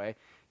quiet getaway,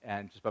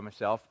 and just by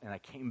myself. And I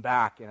came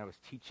back, and I was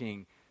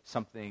teaching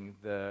something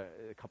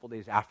a couple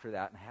days after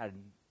that,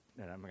 and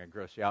I'm going to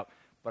gross you out,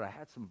 but I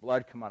had some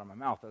blood come out of my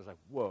mouth. I was like,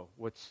 whoa,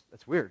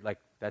 that's weird. Like,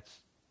 that's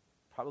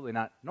probably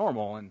not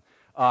normal. And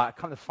I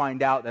come to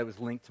find out that it was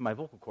linked to my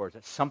vocal cords,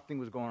 that something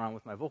was going on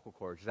with my vocal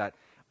cords, that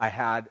I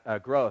had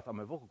growth on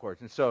my vocal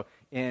cords. And so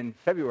in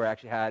February, I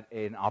actually had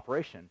an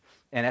operation.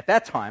 And at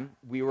that time,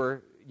 we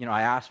were,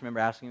 I remember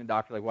asking the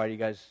doctor, like, why do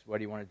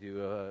you want to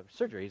do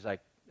surgery? He's like,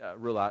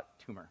 rule out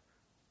tumor.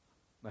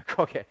 I'm like,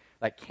 okay,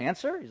 like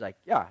cancer? He's like,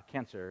 yeah,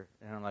 cancer.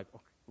 And I'm like,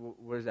 okay,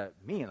 what does that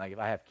mean? Like, if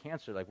I have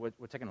cancer, like,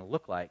 what's that going to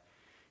look like?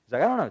 He's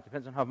like, I don't know. It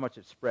depends on how much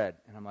it's spread.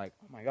 And I'm like,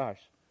 oh my gosh.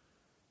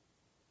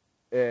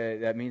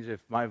 That means if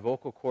my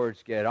vocal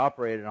cords get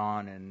operated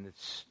on and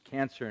it's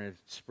cancer and it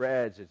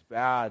spreads, it's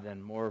bad,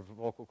 then more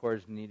vocal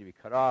cords need to be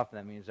cut off, and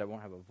that means I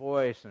won't have a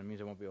voice, and it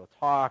means I won't be able to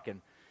talk,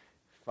 and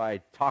if I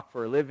talk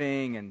for a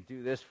living and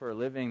do this for a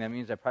living, that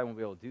means I probably won't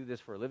be able to do this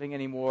for a living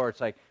anymore.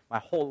 It's like my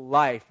whole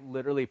life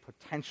literally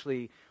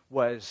potentially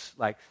was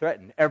like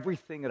threatened.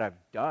 Everything that I've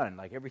done,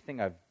 like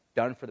everything I've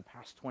done for the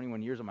past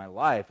 21 years of my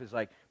life is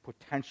like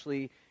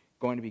potentially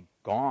going to be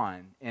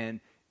gone, and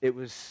it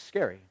was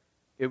scary.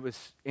 It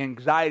was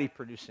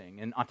anxiety-producing.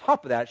 And on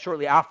top of that,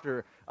 shortly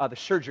after the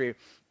surgery,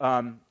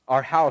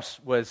 our house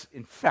was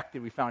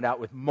infected, we found out,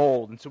 with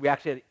mold. And so we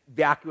actually had to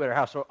evacuate our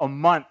house. So a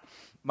month,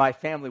 my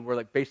family were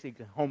like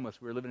basically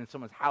homeless. We were living in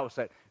someone's house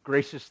that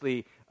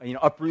graciously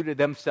uprooted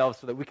themselves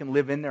so that we can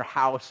live in their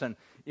house. And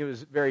it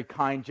was a very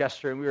kind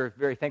gesture, and we were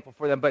very thankful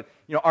for them. But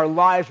our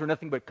lives were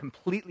nothing but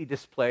completely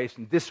displaced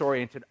and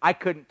disoriented. I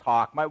couldn't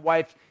talk. My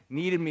wife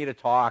needed me to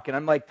talk, and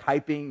I'm like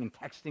typing and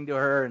texting to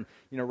her and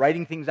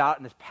writing things out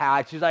in this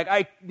pad. She's like,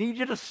 I need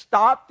you to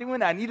stop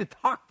doing that. I need to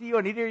talk to you.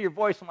 I need to hear your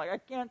voice. I'm like, I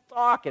can't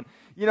talk. And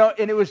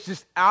and it was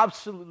just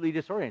absolutely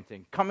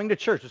disorienting. Coming to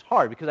church was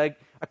hard because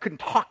I couldn't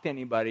talk to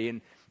anybody,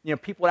 and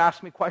people would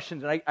ask me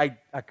questions, and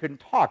I couldn't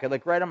talk. I'd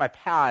like write on my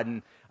pad,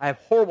 and I have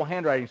horrible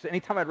handwriting, so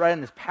anytime I'd write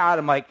on this pad,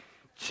 I'm like,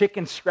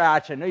 chicken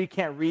scratch. I know you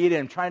can't read it.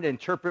 I'm trying to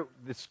interpret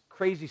this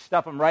crazy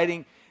stuff I'm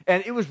writing.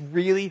 And it was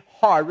really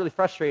hard, really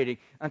frustrating.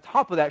 And on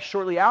top of that,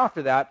 shortly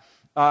after that,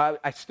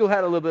 I still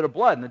had a little bit of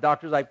blood. And the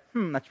doctor's like,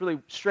 that's really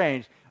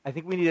strange. I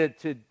think we needed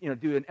to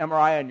do an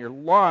MRI on your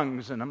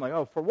lungs. And I'm like,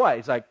 oh, for what?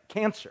 He's like,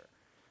 cancer.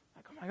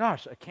 I'm like, oh my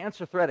gosh, a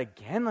cancer threat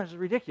again? This is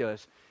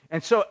ridiculous.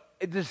 And so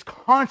this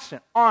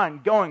constant,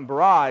 ongoing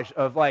barrage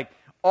of like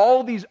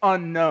all these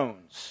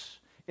unknowns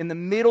in the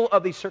middle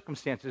of these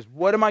circumstances.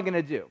 What am I going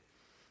to do?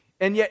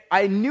 And yet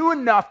I knew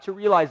enough to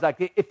realize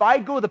like if I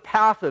go the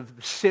path of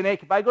the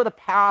cynic, if I go the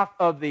path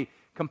of the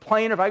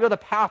complainer, if I go the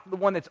path of the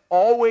one that's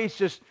always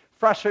just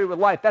frustrated with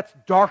life, that's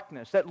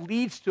darkness. That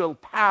leads to a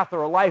path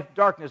or a life of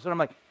darkness. And I'm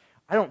like,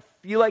 I don't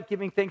feel like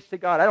giving thanks to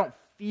God. I don't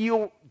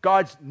feel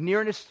God's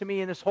nearness to me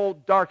in this whole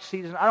dark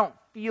season. I don't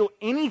feel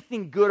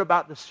anything good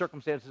about the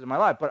circumstances of my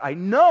life. But I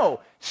know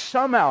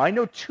somehow, I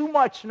know too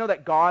much to know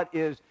that God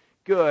is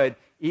good,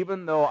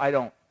 even though I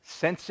don't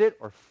sense it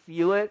or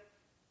feel it.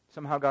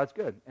 Somehow God's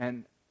good.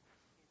 And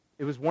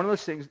it was one of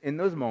those things in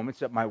those moments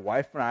that my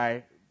wife and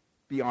I,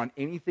 beyond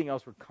anything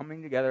else, were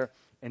coming together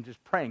and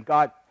just praying,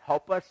 God,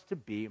 help us to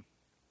be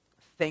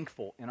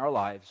thankful in our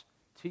lives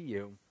to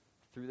you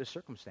through this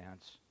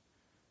circumstance.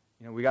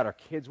 You know, we got our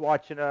kids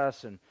watching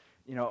us, and,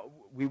 you know,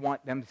 we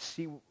want them to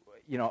see,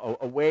 you know,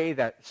 a way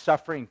that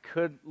suffering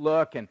could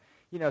look. And,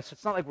 you know, so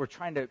it's not like we're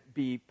trying to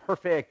be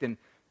perfect. And,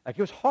 like,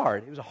 it was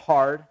hard. It was a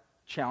hard,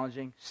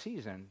 challenging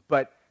season.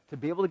 But to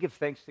be able to give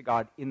thanks to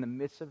God in the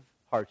midst of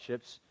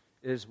hardships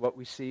is what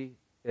we see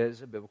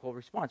as a biblical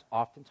response.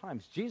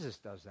 Oftentimes, Jesus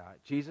does that.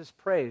 Jesus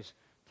prays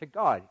to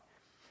God.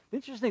 The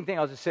interesting thing,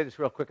 I'll just say this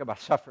real quick about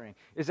suffering,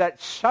 is that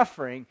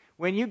suffering,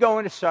 when you go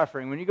into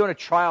suffering, when you go into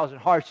trials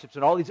and hardships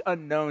and all these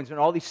unknowns and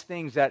all these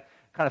things that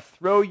kind of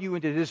throw you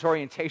into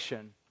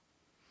disorientation,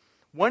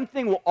 one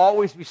thing will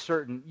always be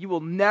certain: you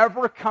will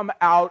never come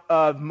out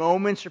of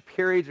moments or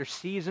periods or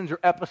seasons or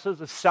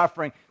episodes of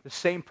suffering the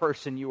same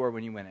person you were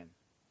when you went in.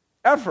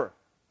 Ever.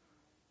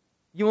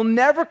 You will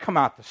never come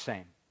out the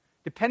same,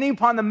 depending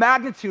upon the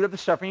magnitude of the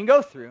suffering you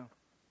go through.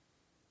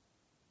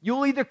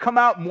 You'll either come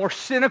out more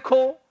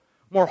cynical,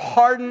 more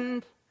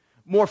hardened,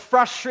 more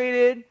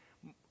frustrated,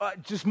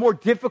 just more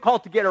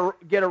difficult to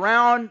get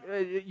around.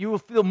 You will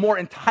feel more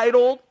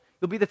entitled.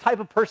 You'll be the type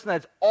of person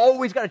that's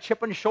always got a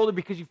chip on your shoulder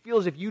because you feel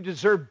as if you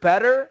deserve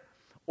better.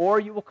 Or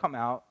you will come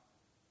out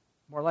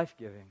more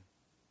life-giving,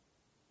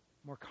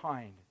 more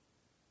kind,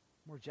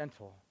 more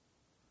gentle,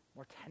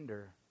 more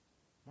tender,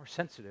 more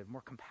sensitive,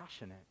 more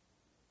compassionate.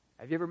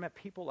 Have you ever met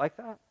people like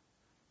that?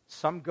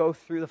 Some go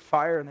through the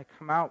fire and they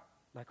come out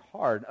like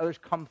hard. Others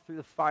come through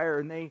the fire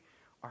and they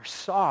are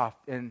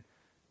soft and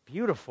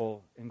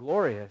beautiful and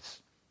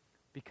glorious,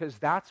 because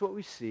that's what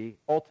we see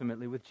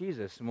ultimately with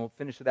Jesus. And we'll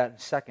finish with that in a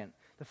second.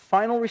 The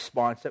final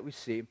response that we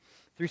see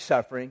through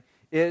suffering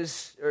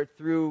is, or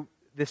through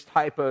this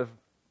type of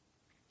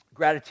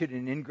gratitude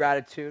and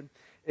ingratitude,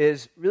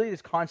 is really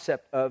this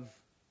concept of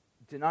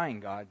denying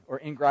God or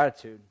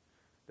ingratitude.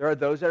 There are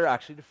those that are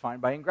actually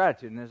defined by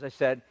ingratitude. And as I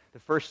said, the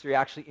first three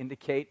actually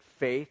indicate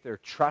faith or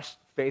trust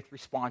faith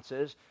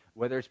responses,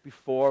 whether it's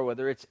before,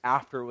 whether it's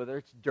after, whether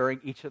it's during.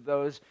 Each of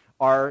those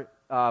are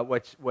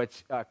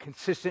what's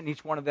consistent in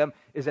each one of them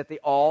is that they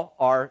all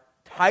are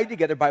tied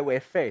together by way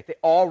of faith. They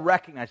all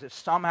recognize that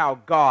somehow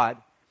God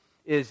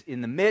is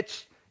in the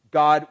midst,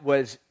 God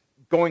was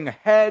going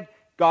ahead,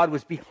 God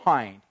was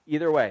behind.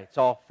 Either way, it's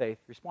all faith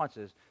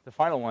responses. The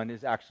final one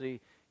is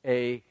actually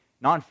a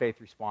non-faith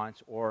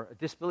response or a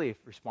disbelief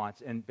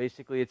response, and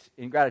basically it's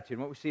ingratitude.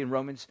 And what we see in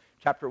Romans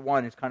chapter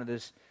 1 is kind of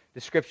this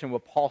description of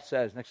what Paul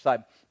says. Next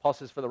slide. Paul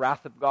says, "For the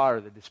wrath of God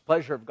or the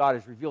displeasure of God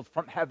is revealed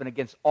from heaven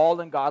against all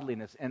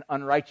ungodliness and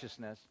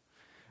unrighteousness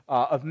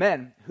of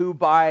men who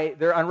by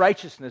their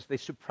unrighteousness they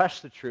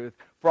suppress the truth.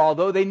 For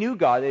although they knew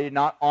God, they did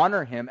not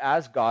honor him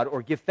as God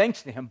or give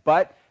thanks to him,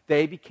 but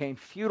they became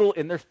futile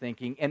in their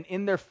thinking, and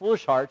in their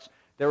foolish hearts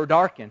they were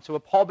darkened." So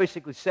what Paul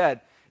basically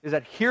said is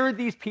that here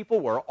these people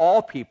were,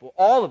 all people,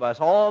 all of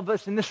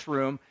us in this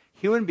room,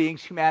 human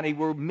beings, humanity,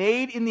 were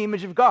made in the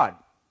image of God.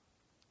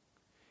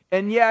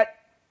 And yet,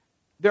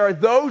 there are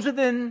those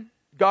within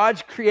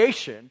God's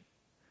creation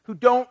who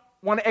don't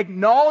want to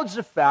acknowledge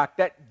the fact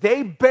that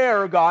they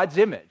bear God's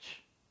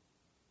image.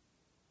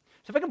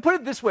 So if I can put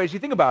it this way, as you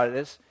think about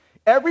it,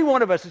 every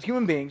one of us as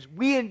human beings,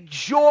 we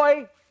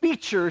enjoy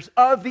features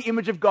of the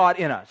image of God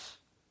in us.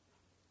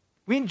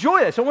 We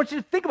enjoy this. So I want you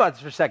to think about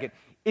this for a second.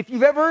 If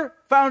you've ever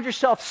found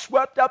yourself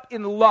swept up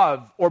in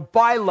love or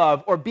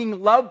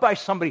being loved by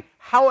somebody,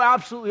 how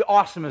absolutely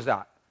awesome is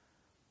that?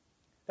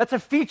 That's a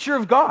feature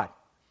of God.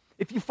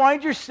 If you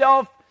find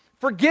yourself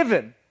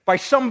forgiven by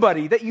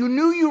somebody that you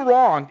knew you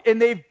wronged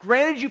and they've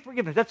granted you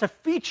forgiveness, that's a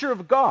feature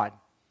of God.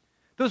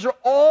 Those are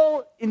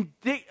all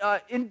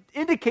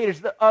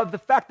indicators of the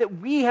fact that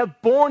we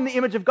have borne the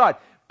image of God.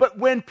 But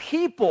when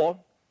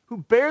people who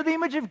bear the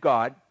image of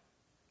God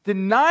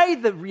deny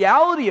the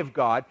reality of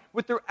God,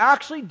 what they're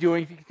actually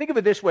doing, if you can think of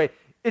it this way,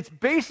 it's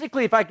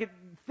basically, if I could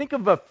think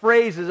of a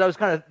phrase as I was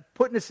kind of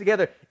putting this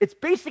together, it's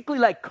basically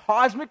like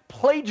cosmic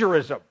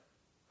plagiarism.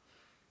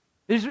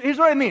 Here's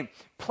what I mean.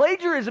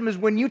 Plagiarism is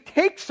when you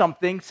take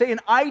something, say an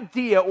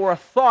idea or a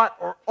thought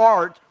or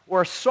art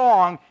or a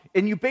song,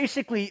 and you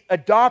basically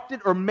adopt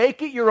it or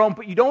make it your own,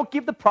 but you don't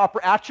give the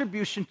proper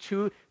attribution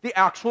to the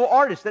actual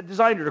artist that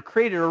designed it or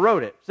created it or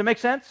wrote it. Does that make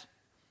sense?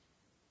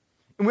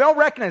 And we all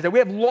recognize that. We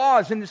have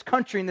laws in this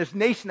country, in this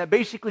nation, that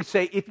basically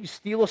say if you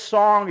steal a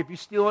song, if you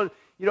steal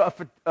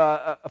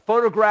a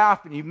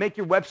photograph and you make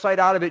your website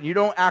out of it, and you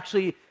don't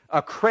actually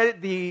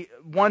credit the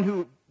one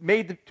who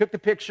took the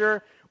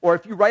picture, or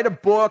if you write a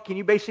book and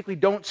you basically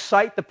don't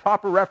cite the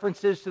proper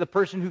references to the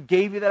person who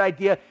gave you that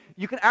idea,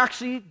 you can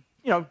actually,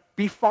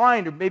 be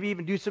fined or maybe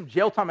even do some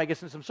jail time, I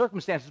guess, in some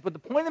circumstances. But the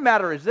point of the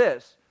matter is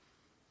this,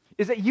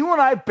 is that you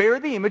and I bear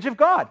the image of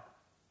God.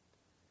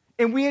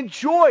 And we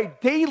enjoy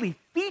daily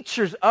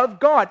features of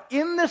God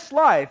in this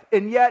life,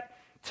 and yet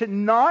to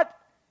not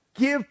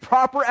give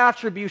proper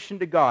attribution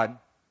to God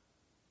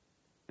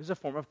is a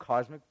form of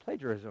cosmic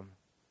plagiarism.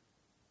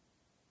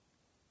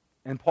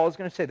 And Paul's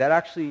going to say that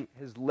actually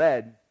has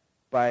led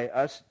by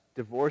us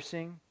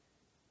divorcing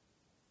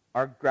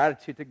our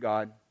gratitude to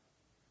God,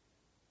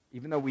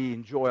 even though we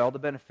enjoy all the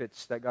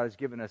benefits that God has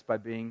given us by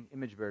being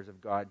image bearers of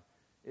God,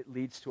 it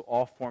leads to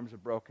all forms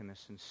of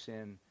brokenness and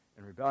sin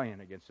and rebellion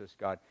against this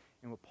God.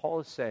 And what Paul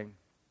is saying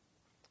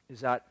is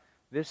that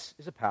this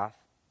is a path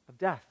of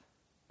death,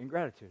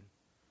 ingratitude.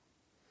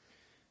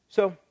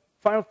 So,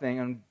 final thing,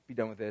 and I'll be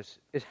done with this,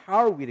 is how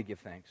are we to give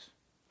thanks?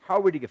 How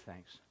are we to give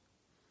thanks?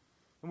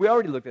 And we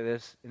already looked at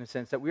this in a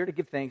sense that we are to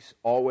give thanks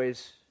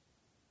always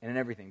and in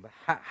everything. But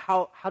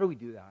how do we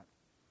do that?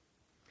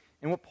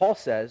 And what Paul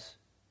says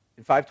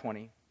in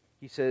 5:20,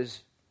 he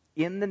says,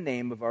 in the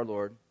name of our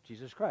Lord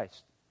Jesus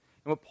Christ.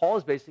 And what Paul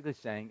is basically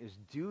saying is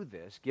do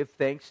this, give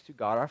thanks to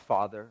God our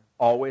Father,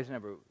 always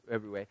and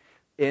every way,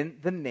 in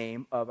the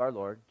name of our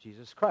Lord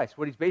Jesus Christ.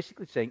 What he's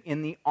basically saying,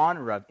 in the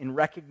honor of, in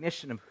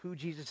recognition of who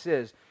Jesus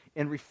is,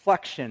 in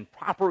reflection,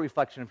 proper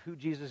reflection of who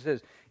Jesus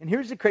is. And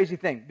here's the crazy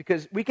thing,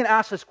 because we can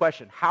ask this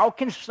question, how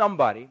can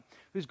somebody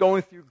who's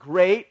going through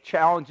great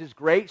challenges,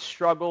 great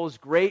struggles,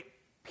 great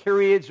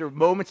periods or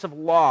moments of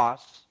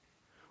loss,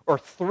 or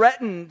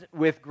threatened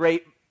with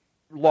great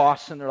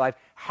loss in their life,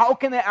 how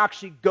can they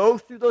actually go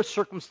through those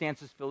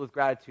circumstances filled with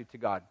gratitude to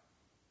God?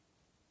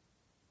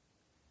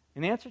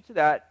 And the answer to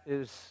that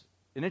is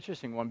an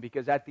interesting one,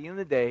 because at the end of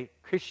the day,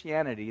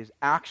 Christianity is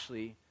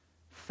actually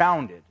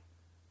founded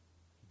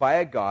by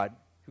a God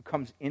who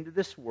comes into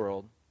this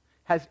world,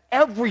 has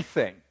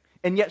everything,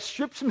 and yet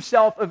strips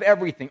himself of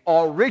everything,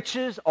 all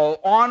riches, all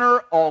honor,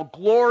 all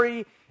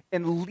glory,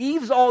 and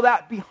leaves all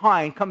that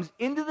behind, comes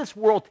into this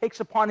world, takes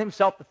upon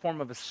himself the form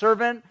of a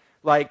servant,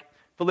 like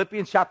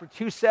Philippians chapter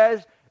 2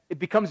 says, it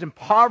becomes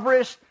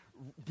impoverished,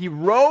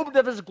 derobed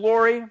of his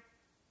glory,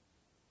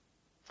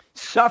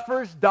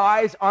 suffers,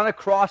 dies on a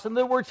cross. In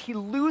other words, he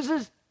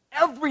loses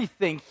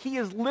everything. He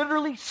is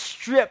literally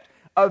stripped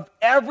of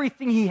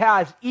everything he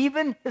has.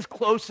 Even his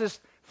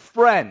closest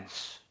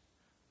friends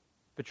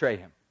betray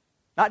him.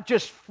 Not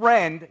just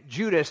friend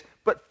Judas,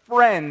 but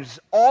friends,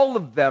 all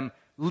of them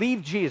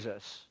leave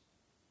Jesus.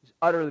 He's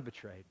utterly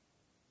betrayed.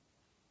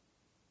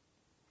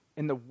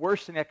 And the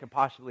worst thing that can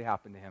possibly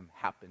happen to him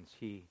happens.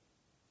 He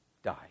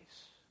dies.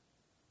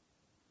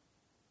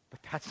 But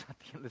that's not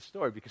the end of the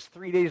story, because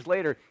 3 days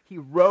later, he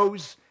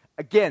rose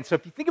again. So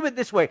if you think of it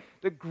this way,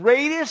 the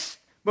greatest,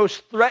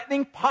 most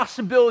threatening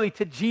possibility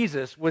to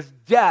Jesus was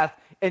death,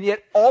 and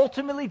yet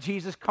ultimately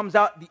Jesus comes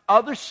out the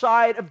other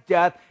side of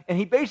death, and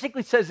he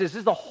basically says this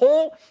is the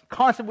whole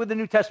concept with the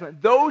New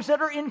Testament. Those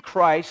that are in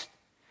Christ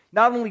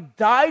not only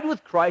died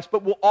with Christ,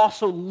 but will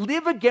also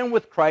live again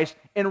with Christ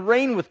and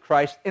reign with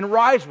Christ and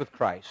rise with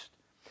Christ.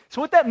 So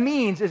what that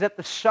means is that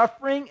the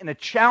suffering and the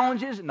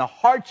challenges and the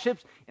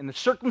hardships and the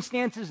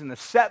circumstances and the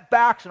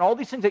setbacks and all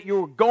these things that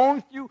you're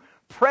going through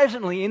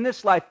presently in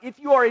this life, if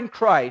you are in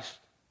Christ,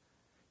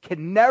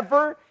 can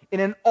never, in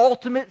an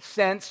ultimate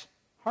sense,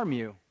 harm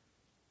you.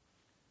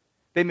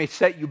 They may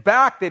set you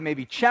back, they may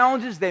be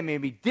challenges, they may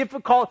be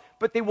difficult,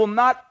 but they will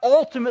not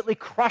ultimately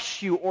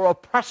crush you or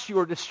oppress you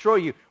or destroy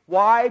you.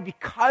 Why?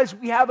 Because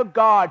we have a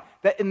God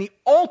that in the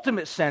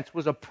ultimate sense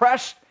was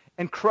oppressed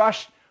and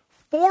crushed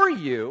for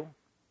you,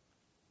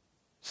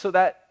 so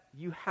that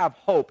you have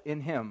hope in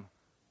him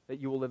that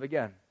you will live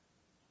again.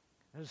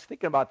 I was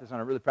thinking about this on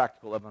a really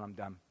practical level, and I'm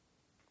done.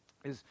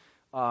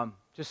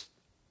 Just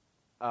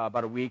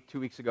about a week,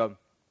 2 weeks ago,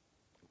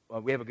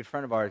 we have a good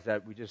friend of ours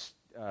that we just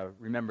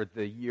remembered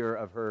the year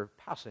of her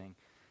passing.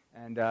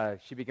 And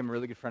she became a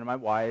really good friend of my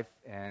wife,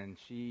 and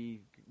she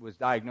was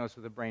diagnosed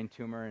with a brain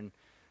tumor, and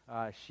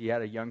she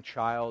had a young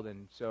child,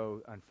 and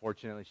so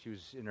unfortunately she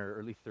was in her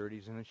early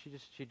 30s, and then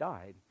she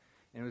died.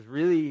 And it was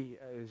really,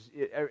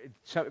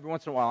 every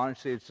once in a while,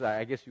 honestly, it's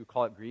I guess you would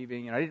call it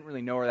grieving. And I didn't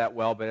really know her that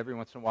well, but every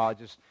once in a while,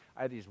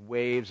 I had these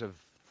waves of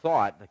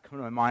thought that come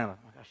to my mind. I'm like,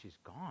 oh my gosh, she's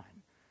gone.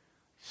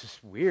 It's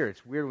just weird.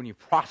 It's weird when you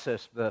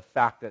process the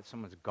fact that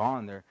someone's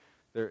gone. They're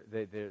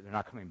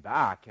not coming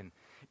back.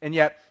 And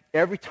yet,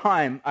 every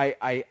time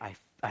I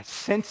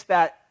sense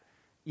that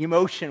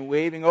emotion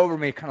waving over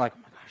me, kind of like,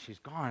 oh my gosh, she's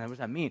gone. What does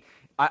that mean?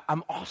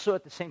 I'm also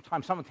at the same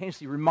time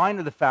simultaneously reminded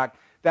of the fact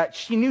that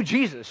she knew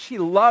Jesus. She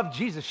loved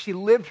Jesus. She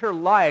lived her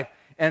life.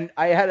 And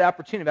I had the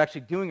opportunity of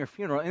actually doing her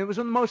funeral. And it was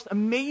one of the most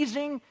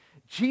amazing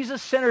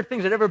Jesus-centered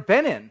things I'd ever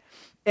been in.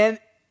 And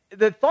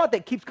the thought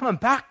that keeps coming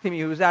back to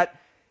me was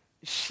that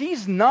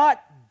she's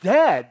not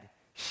dead.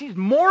 She's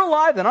more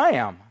alive than I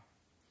am.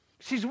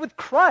 She's with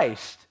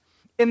Christ.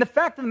 And the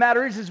fact of the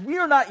matter is we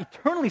are not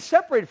eternally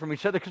separated from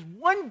each other, because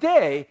one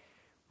day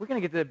we're going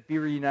to get to be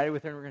reunited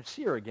with her and we're going to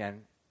see her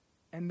again.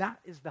 And that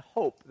is the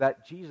hope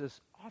that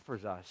Jesus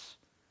offers us.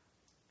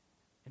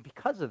 And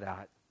because of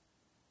that,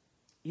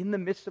 in the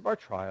midst of our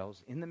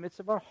trials, in the midst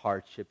of our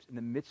hardships, in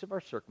the midst of our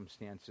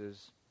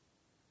circumstances,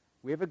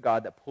 we have a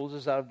God that pulls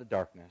us out of the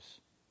darkness,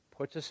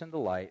 puts us in the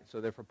light,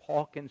 so therefore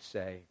Paul can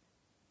say,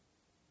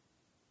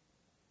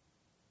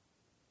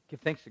 Give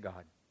thanks to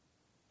God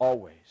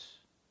always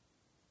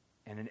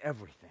and in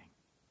everything.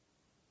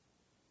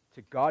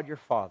 To God your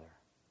Father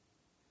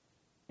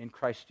in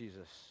Christ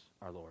Jesus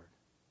our Lord.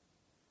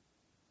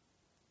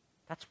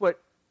 That's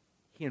what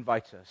he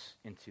invites us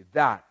into.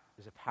 That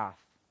is a path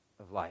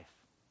of life.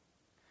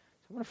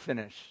 So I want to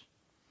finish.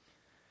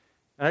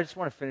 And I just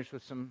want to finish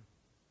with some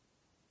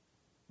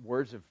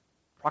words of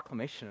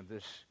proclamation of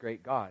this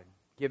great God,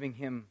 giving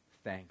him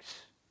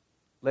thanks,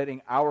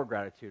 letting our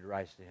gratitude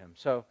rise to him.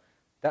 So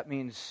that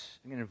means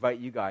I'm going to invite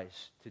you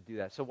guys to do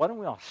that. So why don't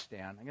we all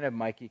stand? I'm going to have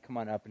Mikey come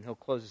on up, and he'll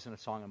close us in a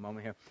song in a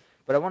moment here.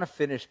 But I want to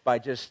finish by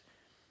just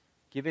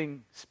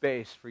giving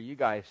space for you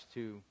guys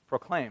to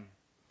proclaim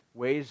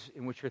ways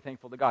in which you're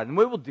thankful to God. And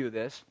we will do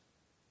this.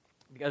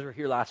 You guys were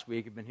here last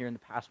week. You've been here in the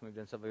past when we've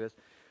done stuff like this.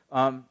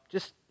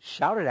 Just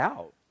shout it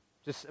out.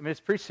 It's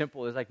pretty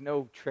simple. There's like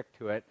no trick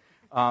to it.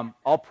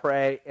 I'll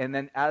pray, and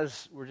then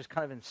as we're just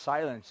kind of in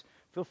silence,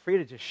 feel free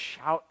to just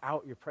shout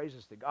out your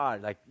praises to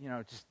God. Like,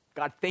 just,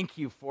 God, thank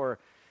you for,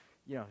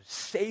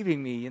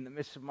 saving me in the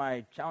midst of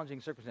my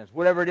challenging circumstance.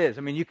 Whatever it is.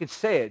 You can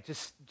say it.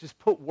 Just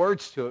put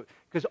words to it.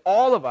 Because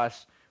all of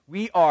us,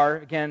 we are,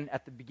 again,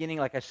 at the beginning,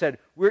 like I said,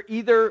 we're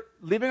either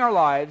living our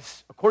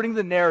lives according to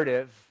the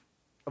narrative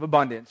of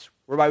abundance,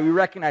 whereby we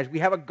recognize we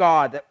have a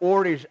God that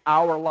orders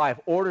our life,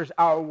 orders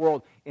our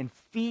world, and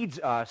feeds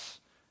us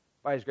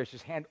by his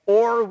gracious hand,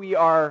 or we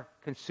are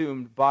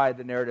consumed by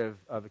the narrative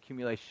of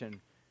accumulation,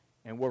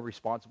 and we're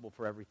responsible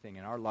for everything,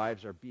 and our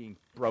lives are being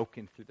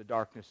broken through the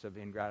darkness of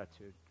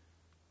ingratitude.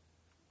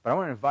 But I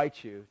want to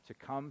invite you to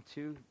come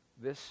to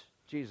this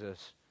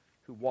Jesus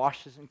who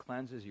washes and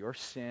cleanses your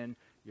sin,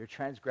 your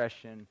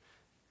transgression.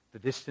 The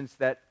distance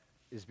that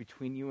is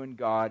between you and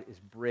God is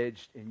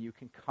bridged, and you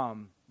can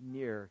come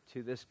near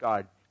to this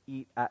God,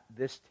 eat at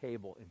this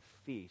table, and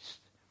feast.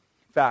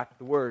 In fact,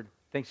 the word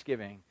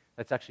thanksgiving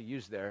that's actually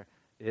used there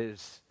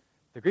is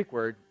the Greek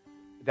word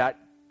that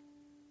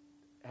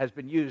has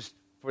been used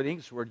for the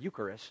English word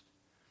Eucharist,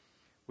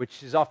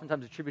 which is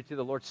oftentimes attributed to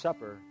the Lord's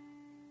Supper.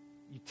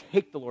 You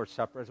take the Lord's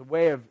Supper as a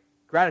way of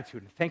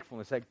gratitude and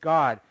thankfulness that,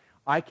 God,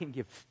 I can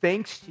give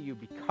thanks to you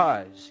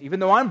because, even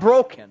though I'm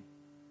broken,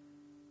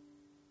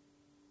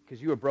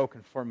 because you are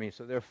broken for me,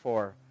 so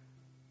therefore,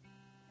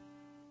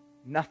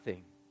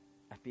 nothing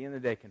at the end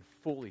of the day can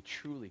fully,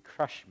 truly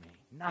crush me.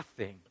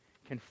 Nothing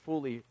can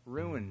fully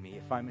ruin me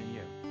if I'm in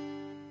you.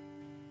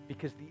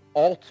 Because the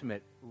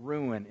ultimate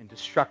ruin and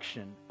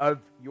destruction of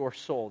your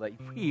soul that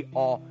we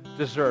all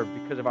deserve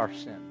because of our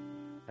sin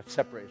that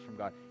separates us from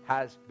God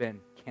has been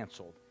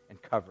canceled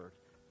and covered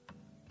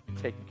and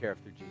taken care of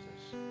through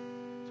Jesus.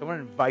 So I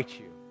want to invite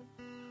you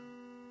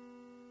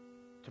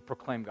to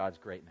proclaim God's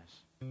greatness.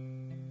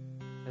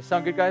 Does that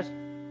sound good, guys?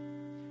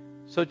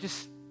 So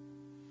just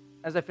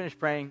as I finish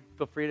praying,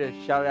 feel free to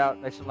shout it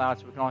out nice and loud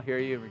so we can all hear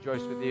you and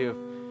rejoice with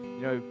you.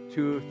 If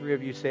 2 or 3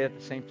 of you say it at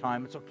the same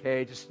time, it's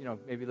okay. Just,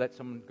 maybe let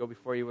someone go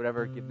before you,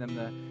 whatever. Give them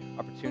the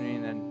opportunity,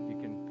 and then you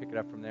can pick it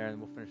up from there, and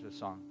we'll finish the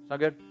song. Sound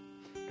good?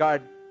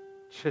 God,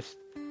 I'm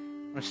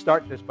going to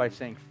start this by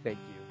saying thank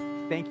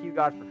you. Thank you,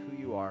 God, for who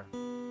you are.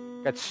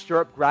 God,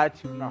 stir up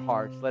gratitude in our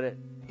hearts. Let it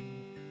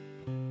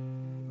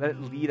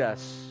lead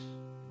us,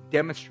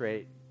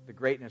 demonstrate the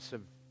greatness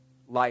of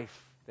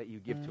life that you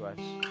give to us,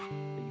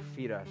 that you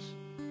feed us.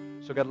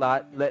 So God,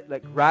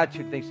 let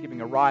gratitude and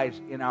thanksgiving arise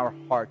in our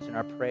hearts, in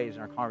our praise,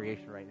 in our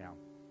congregation right now.